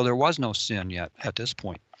 So there was no sin yet at this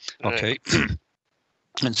point. Okay.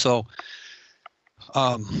 And so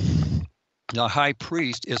the high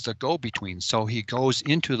priest is the go-between. So he goes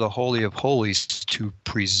into the Holy of Holies to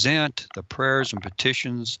present the prayers and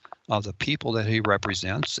petitions of the people that he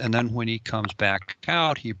represents. And then when he comes back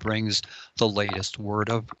out, he brings the latest word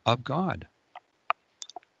of God.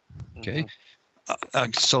 Okay.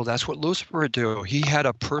 So that's what Lucifer would do. He had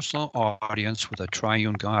a personal audience with a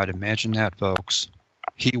triune God. Imagine that, folks.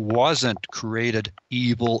 He wasn't created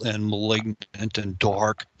evil and malignant and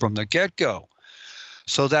dark from the get-go.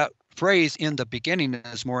 So that phrase "in the beginning"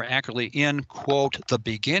 is more accurately in, quote, the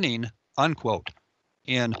beginning, unquote.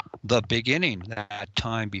 In the beginning, that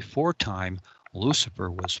time before time,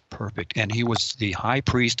 Lucifer was perfect, and he was the high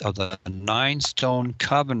priest of the 9-stone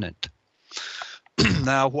covenant.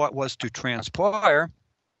 Now, what was to transpire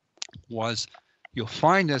was, you'll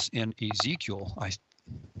find this in Ezekiel. I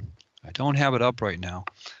don't have it up right now,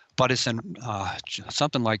 but it's in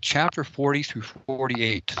something like chapter 40 through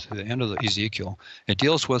 48, to the end of the Ezekiel. It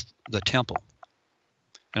deals with the temple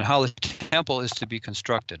and how the temple is to be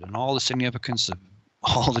constructed and all the significance of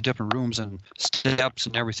all the different rooms and steps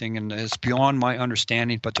and everything. And it's beyond my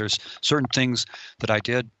understanding, but there's certain things that I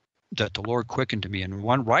did that the Lord quickened to me. And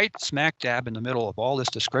one right smack dab in the middle of all this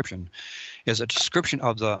description is a description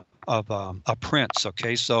of a prince.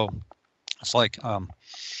 Okay, so it's like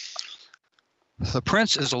the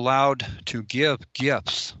prince is allowed to give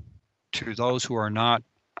gifts to those who are not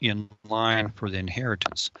in line for the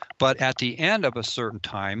inheritance. But at the end of a certain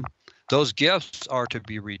time, those gifts are to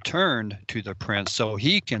be returned to the prince so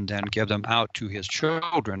he can then give them out to his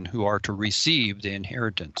children who are to receive the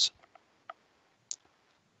inheritance.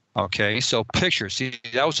 Okay, so picture. See,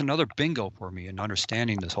 that was another bingo for me in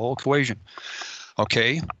understanding this whole equation.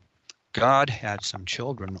 Okay, God had some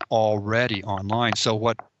children already online. So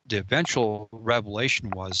what the eventual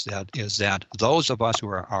revelation is that those of us who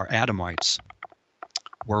are Adamites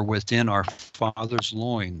were within our Father's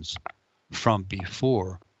loins from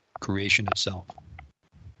before creation itself.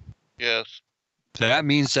 Yes. That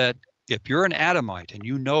means that if you're an Adamite and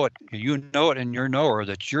you know it in your knower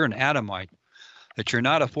that you're an Adamite, that you're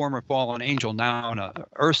not a former fallen angel now in a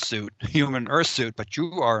human earth suit, but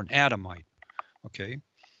you are an Adamite. Okay?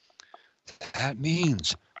 That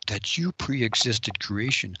means that you pre-existed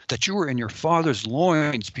creation, that you were in your Father's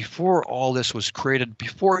loins before all this was created,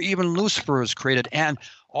 before even Lucifer was created, and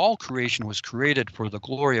all creation was created for the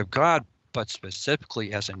glory of God, but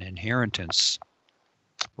specifically as an inheritance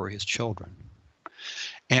for his children.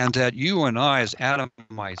 And that you and I as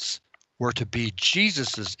Adamites were to be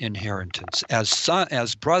Jesus's inheritance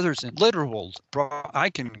as brothers and literal. I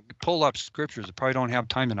can pull up scriptures. I probably don't have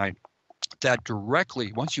time tonight. That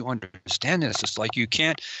directly, once you understand this, it's like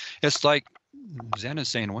Zen is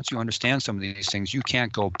saying, once you understand some of these things, you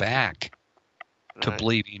can't go back to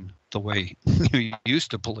believing the way you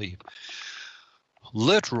used to believe.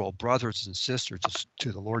 Literal brothers and sisters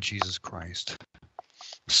to the Lord Jesus Christ,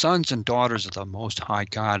 sons and daughters of the Most High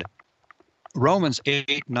God. Romans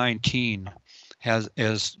 8:19 has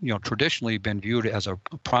traditionally been viewed as a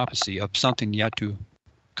prophecy of something yet to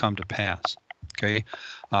come to pass. Okay,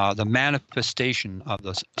 the manifestation of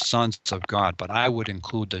the sons of God, but I would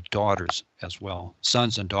include the daughters as well,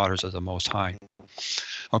 sons and daughters of the Most High.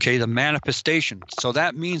 Okay, the manifestation. So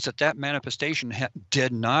that means that manifestation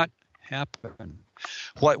did not happen.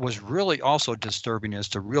 What was really also disturbing is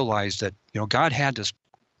to realize that God had this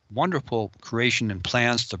wonderful creation and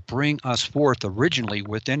plans to bring us forth originally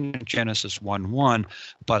within Genesis 1:1,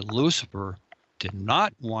 but Lucifer did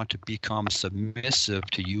not want to become submissive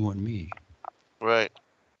to you and me. Right.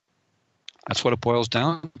 That's what it boils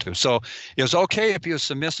down to. So it was okay if he was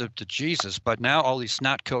submissive to Jesus, but now all these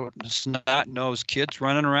snot-nosed kids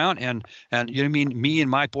running around, and you know what I mean, me and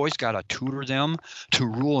my boys got to tutor them to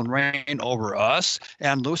rule and reign over us.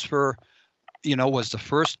 And Lucifer, was the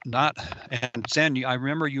first and Zen, I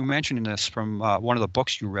remember you mentioning this from one of the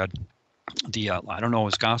books you read, I don't know,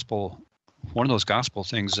 one of those gospel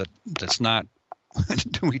things that's not,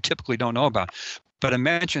 we typically don't know about. But I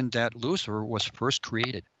mentioned that Lucifer was first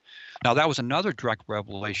created. Now, that was another direct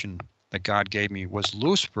revelation that God gave me, was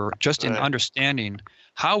Lucifer, just in understanding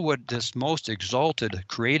how would this most exalted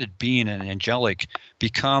created being and angelic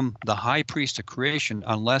become the high priest of creation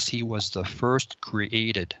unless he was the first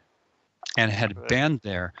created and had been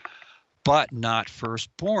there, but not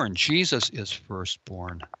firstborn. Jesus is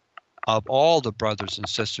firstborn. Of all the brothers and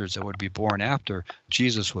sisters that would be born after,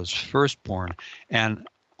 Jesus was firstborn and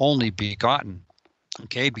only begotten.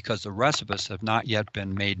 Okay, because the rest of us have not yet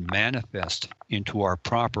been made manifest into our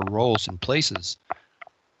proper roles and places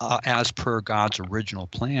as per God's original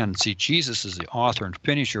plan. See, Jesus is the author and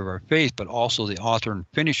finisher of our faith, but also the author and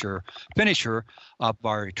finisher of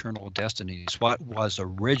our eternal destinies, what was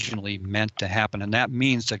originally meant to happen. And that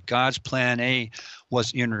means that God's plan A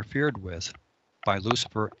was interfered with by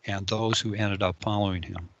Lucifer and those who ended up following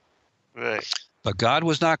him. Right. But God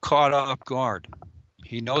was not caught off guard.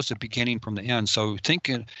 He knows the beginning from the end. So think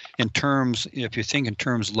in terms, if you think in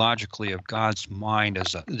terms logically of God's mind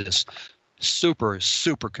as this super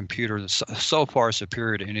computer that's so far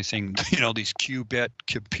superior to anything, these qubit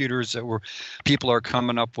computers that people are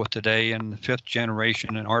coming up with today, and the 5th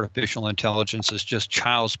generation and artificial intelligence is just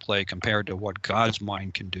child's play compared to what God's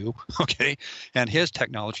mind can do. Okay. And his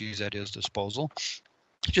technology is at his disposal.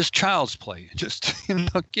 Just child's play. Just,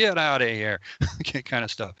 get out of here. Okay, kind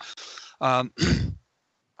of stuff.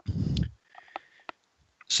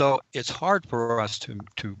 So it's hard for us to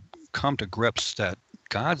come to grips that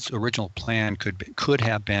God's original plan could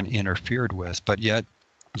have been interfered with, but yet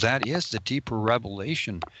that is the deeper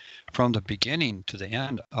revelation from the beginning to the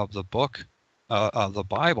end of the book of the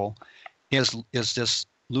Bible is this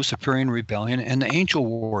Luciferian rebellion and the angel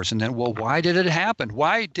wars. And then, well, why did it happen?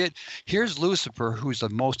 Here's Lucifer, who's the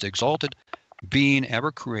most exalted being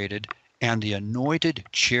ever created, and the anointed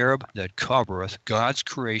cherub that covereth God's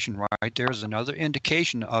creation. Right there is another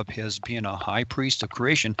indication of his being a high priest of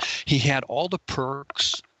creation. He had all the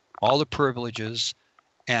perks, all the privileges,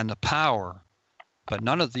 and the power, but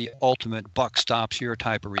none of the ultimate buck stops here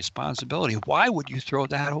type of responsibility. Why would you throw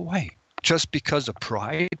that away? Just because of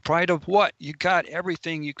pride? Pride of what? You got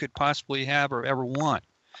everything you could possibly have or ever want.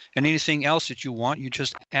 And anything else that you want, you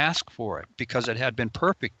just ask for it because it had been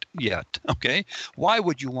perfect yet. Okay? Why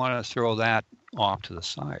would you want to throw that off to the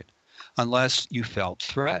side unless you felt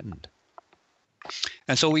threatened?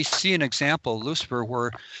 And so we see an example of Lucifer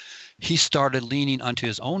where he started leaning unto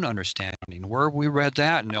his own understanding. Where we read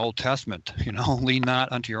that in the Old Testament, lean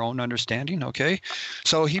not unto your own understanding. Okay?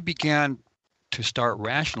 So he began to start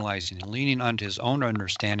rationalizing and leaning unto his own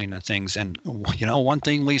understanding of things. And, one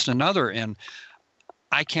thing leads to another. And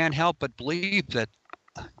I can't help but believe that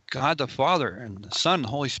God the Father and the Son and the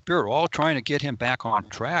Holy Spirit are all trying to get him back on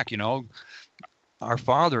track. Our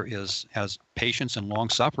Father has patience and long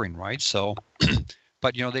suffering, right? So,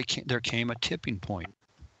 but there came a tipping point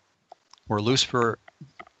where Lucifer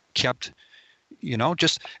kept,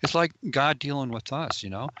 it's like God dealing with us.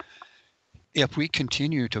 If we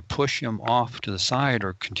continue to push him off to the side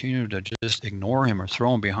or continue to just ignore him or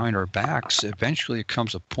throw him behind our backs, eventually it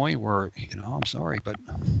comes a point where, I'm sorry, but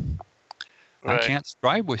I can't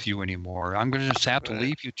strive with you anymore. I'm going to just have to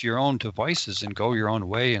leave you to your own devices and go your own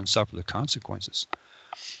way and suffer the consequences.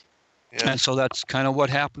 Yeah. And so that's kind of what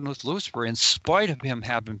happened with Lucifer, in spite of him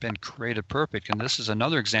having been created perfect. And this is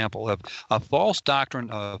another example of a false doctrine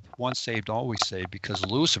of once saved, always saved, because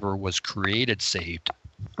Lucifer was created saved.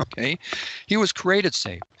 Okay, he was created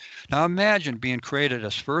saved. Now imagine being created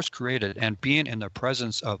as first created and being in the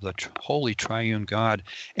presence of the holy triune God,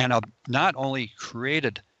 and not only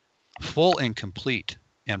created full and complete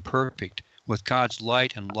and perfect with God's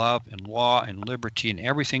light and love and law and liberty and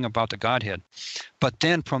everything about the Godhead, but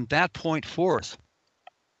then from that point forth,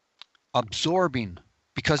 absorbing,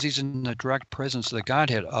 because he's in the direct presence of the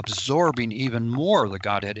Godhead, absorbing even more of the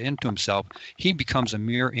Godhead into himself, he becomes a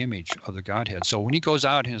mirror image of the Godhead. So when he goes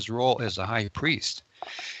out in his role as a high priest,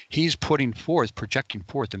 he's projecting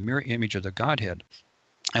forth the mirror image of the Godhead.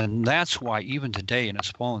 And that's why even today in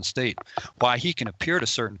his fallen state, why he can appear to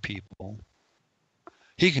certain people,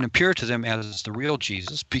 he can appear to them as the real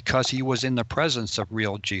Jesus because he was in the presence of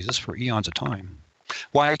real Jesus for eons of time.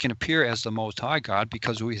 Why he can appear as the Most High God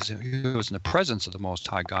because he was in the presence of the Most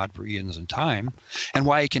High God for eons of time. And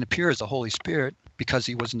why he can appear as the Holy Spirit because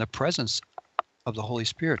he was in the presence of the Holy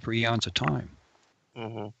Spirit for eons of time.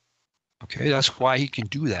 Mm-hmm. Okay, that's why he can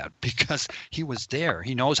do that, because he was there.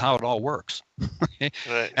 He knows how it all works. Okay?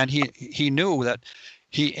 Right. And he knew that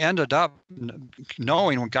he ended up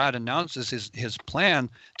knowing when God announces his plan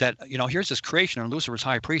that, here's this creation and Lucifer's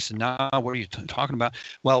high priest. And now what are you talking about?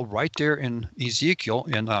 Well, right there in Ezekiel,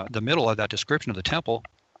 in the middle of that description of the temple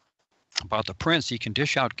about the prince, he can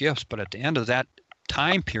dish out gifts. But at the end of that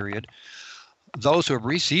time period, those who have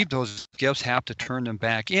received those gifts have to turn them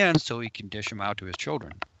back in so he can dish them out to his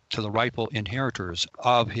children, to the rightful inheritors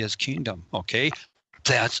of his kingdom. Okay,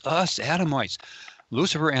 that's us, Adamites.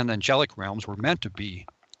 Lucifer and the angelic realms were meant to be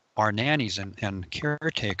our nannies and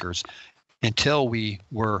caretakers until we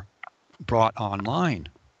were brought online.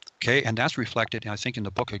 Okay, and that's reflected, I think, in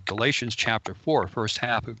the book of Galatians chapter 4, first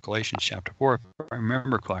half of Galatians chapter 4, if I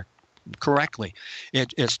remember correctly.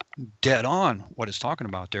 It's dead on what it's talking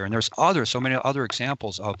about there. And there's so many other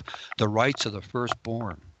examples of the rights of the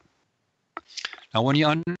firstborn. Now, when you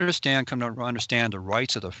come to understand the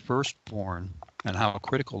rights of the firstborn and how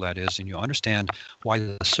critical that is, and you understand why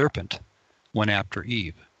the serpent went after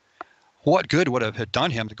Eve. What good would it have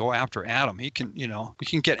done him to go after Adam? He can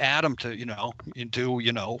get Adam to,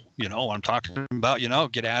 I'm talking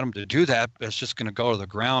about, get Adam to do that. But it's just going to go to the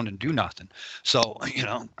ground and do nothing. So,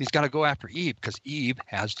 he's got to go after Eve because Eve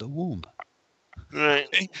has the womb.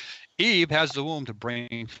 Right. Eve has the womb to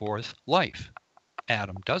bring forth life.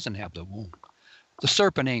 Adam doesn't have the womb. The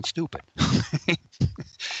serpent ain't stupid.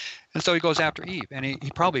 And so he goes after Eve, and he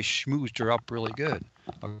probably schmoozed her up really good.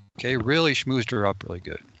 Okay, really schmoozed her up really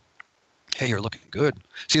good. Hey, you're looking good.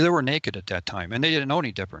 See, they were naked at that time, and they didn't know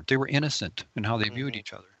any different. They were innocent in how they viewed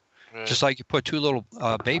each other. Right. Just like you put two little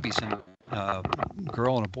babies, a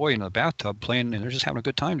girl and a boy, in the bathtub playing, and they're just having a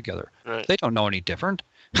good time together. Right. They don't know any different.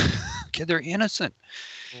 Okay, they're innocent.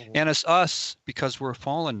 Mm-hmm. And it's us, because we're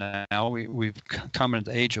fallen now. We've come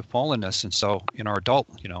into the age of fallenness, and so in our adult,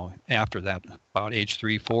 after that, about age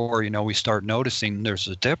 3, 4, we start noticing there's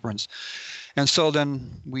a difference, and so then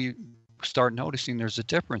we start noticing there's a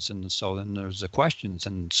difference, and so then there's the questions,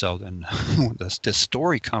 and so then this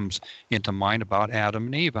story comes into mind about Adam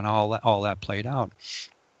and Eve and all that played out.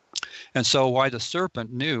 And so why the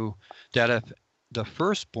serpent knew that if the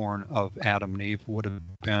firstborn of Adam and Eve would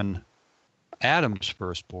have been Adam's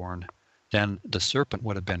firstborn, then the serpent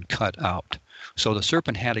would have been cut out. So the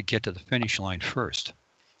serpent had to get to the finish line first.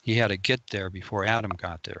 He had to get there before Adam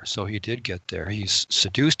got there. So he did get there. He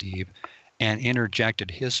seduced Eve and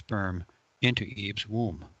interjected his sperm into Eve's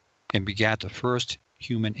womb and begat the first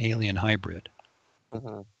human alien hybrid.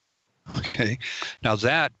 Mm-hmm. Okay. Now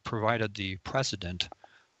that provided the precedent,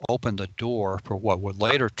 opened the door for what would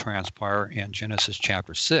later transpire in Genesis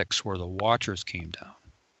chapter 6, where the Watchers came down.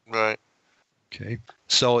 Right. Okay.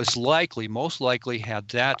 So it's most likely, had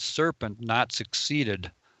that serpent not succeeded,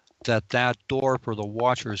 that door for the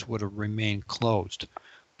Watchers would have remained closed.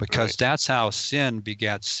 Because that's how sin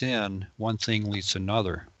begats sin. One thing leads to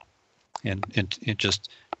another. And it just,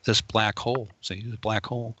 this black hole, see, this black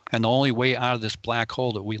hole. And the only way out of this black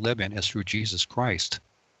hole that we live in is through Jesus Christ.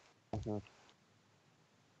 Mm-hmm.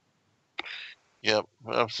 Yep,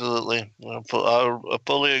 absolutely. I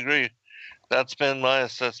fully agree. That's been my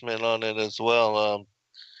assessment on it as well.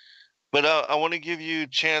 But I want to give you a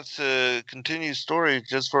chance to continue story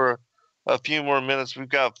just for a few more minutes. We've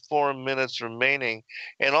got 4 minutes remaining.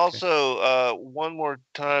 And also, one more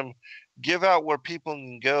time, give out where people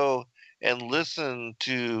can go and listen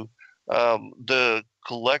to the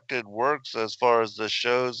collected works as far as the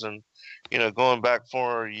shows and, going back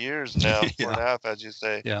 4 years now, 4.5, as you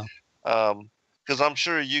say. Yeah. Because I'm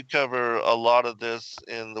sure you cover a lot of this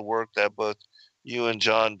in the work that both you and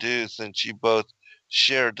John do, since you both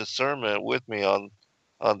share discernment with me on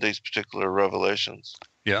these particular revelations.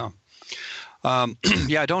 Yeah. I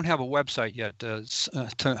don't have a website yet.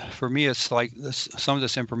 For me, it's like some of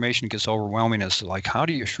this information gets overwhelming. It's like, how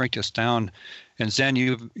do you shrink this down? And Zen,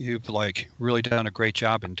 you've like really done a great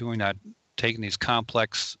job in doing that, taking these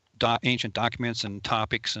complex ancient documents and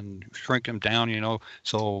topics and shrink them down,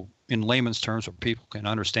 so in layman's terms where people can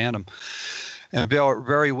understand them, and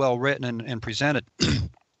very well written and presented.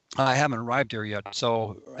 I haven't arrived there yet.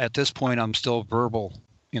 So at this point, I'm still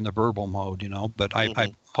in the verbal mode, but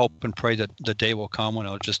I hope and pray that the day will come when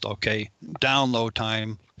it'll just, download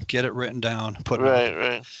time, get it written down, put it up.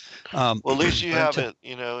 Right. Well, at least you have it,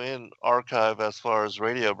 in archive as far as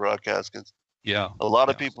radio broadcasts. Yeah. A lot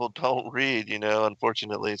of people don't read,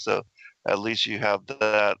 unfortunately. So at least you have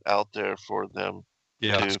that out there for them.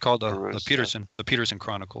 Yeah, it's called the Pedersen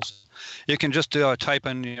Chronicles. You can just type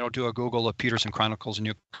in, do a Google of Pedersen Chronicles, and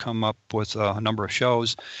you come up with a number of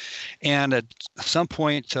shows. And at some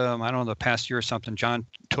point, I don't know, the past year or something, John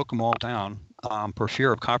took them all down for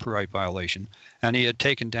fear of copyright violation. And he had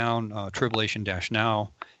taken down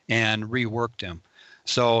Tribulation-Now and reworked them.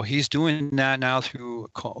 So he's doing that now through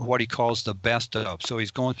what he calls the best of. So he's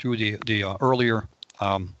going through the earlier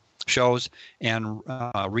shows and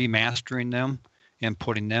remastering them and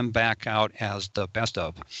putting them back out as the best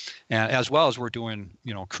of, and as well as we're doing,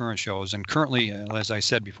 current shows. And currently, as I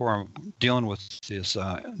said before, I'm dealing with this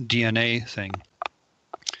DNA thing,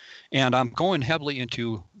 and I'm going heavily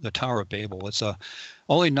into the Tower of Babel. It's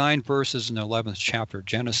only 9 verses in the 11th chapter of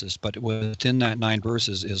Genesis, but within that 9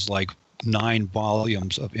 verses is like 9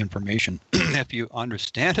 volumes of information if you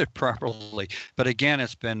understand it properly. But again,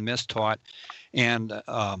 it's been mistaught, and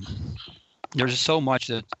there's so much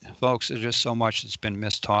that, folks, there's just so much that's been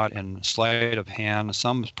mistaught and sleight of hand.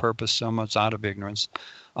 Some is purpose, some is out of ignorance.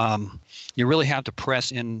 You really have to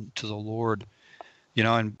press into the Lord,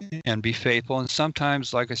 and be faithful. And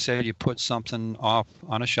sometimes, like I said, you put something off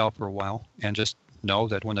on a shelf for a while and just know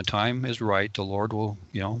that when the time is right, the Lord will,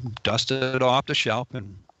 dust it off the shelf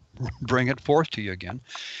and bring it forth to you again.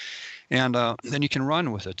 And then you can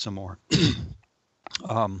run with it some more.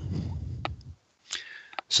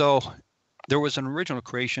 So there was an original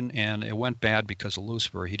creation, and it went bad because of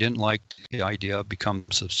Lucifer. He didn't like the idea of becoming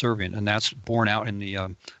subservient, and that's borne out in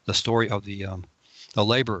the story of the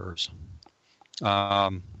laborers.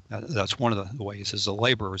 That's one of the ways, is the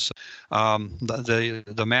laborers.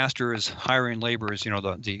 The master is hiring laborers.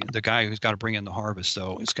 The guy who's got to bring in the harvest.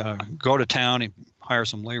 So he's got to go to town and hire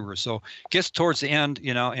some laborers. So gets towards the end,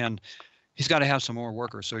 and he's got to have some more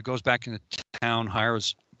workers. So he goes back into town,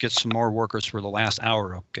 gets some more workers for the last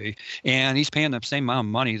hour. Okay, and he's paying the same amount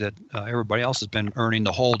of money that everybody else has been earning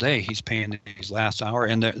the whole day. He's paying these last hour,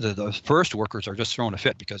 and the first workers are just throwing a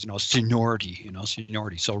fit because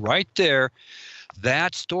seniority. So right there,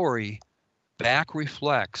 that story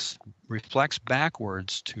reflects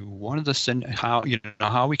backwards to one of the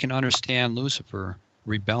how we can understand Lucifer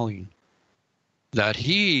rebelling. That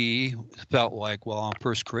he felt like, well, I'm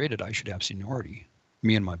first created, I should have seniority,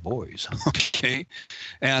 me and my boys. Okay,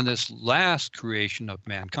 and this last creation of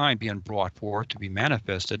mankind being brought forth to be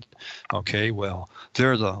manifested. Okay, well,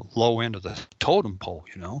 they're the low end of the totem pole,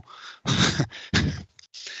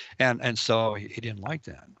 And so he didn't like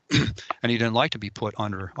that. And he didn't like to be put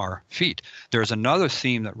under our feet. There's another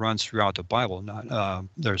theme that runs throughout the Bible.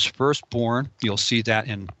 There's firstborn. You'll see that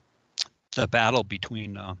in the battle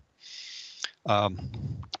between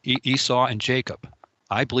Esau and Jacob.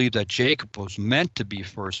 I believe that Jacob was meant to be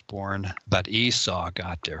firstborn, but Esau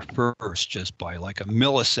got there first, just by like a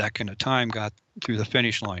millisecond of time, got through the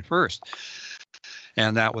finish line first.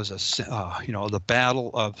 And that was the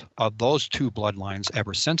battle of those two bloodlines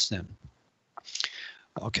ever since then.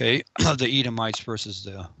 Okay, the Edomites versus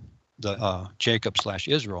the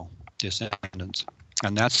Jacob/Israel descendants,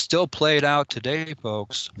 and that's still played out today,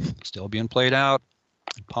 folks. Still being played out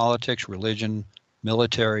in politics, religion,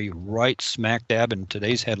 military, right smack dab in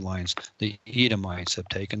today's headlines. The Edomites have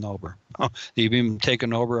taken over. They've even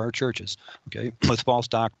taken over our churches. Okay, with false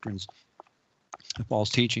doctrines, false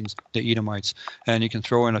teachings, the Edomites, and you can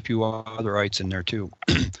throw in a few otherites in there too.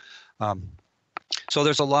 So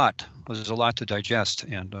there's a lot to digest,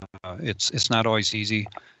 and it's not always easy.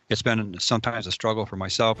 It's been sometimes a struggle for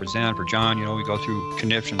myself, for Zen, for John. We go through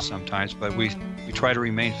conniptions sometimes, but we try to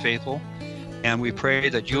remain faithful, and we pray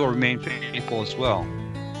that you'll remain faithful as well.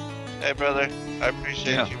 Hey, brother, I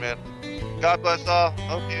appreciate you, man. God bless all.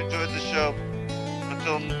 Hope you enjoyed the show.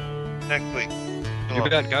 Until next week. You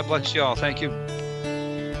bet. God bless you all. Thank you.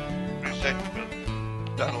 Appreciate you, brother.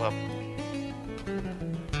 God love.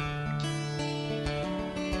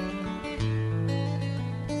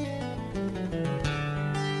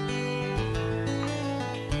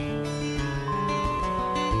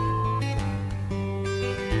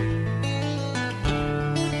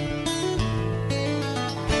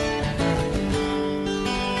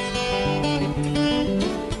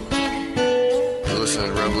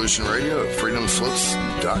 Radio at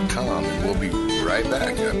freedomslips.com, and we'll be right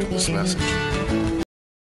back after this message.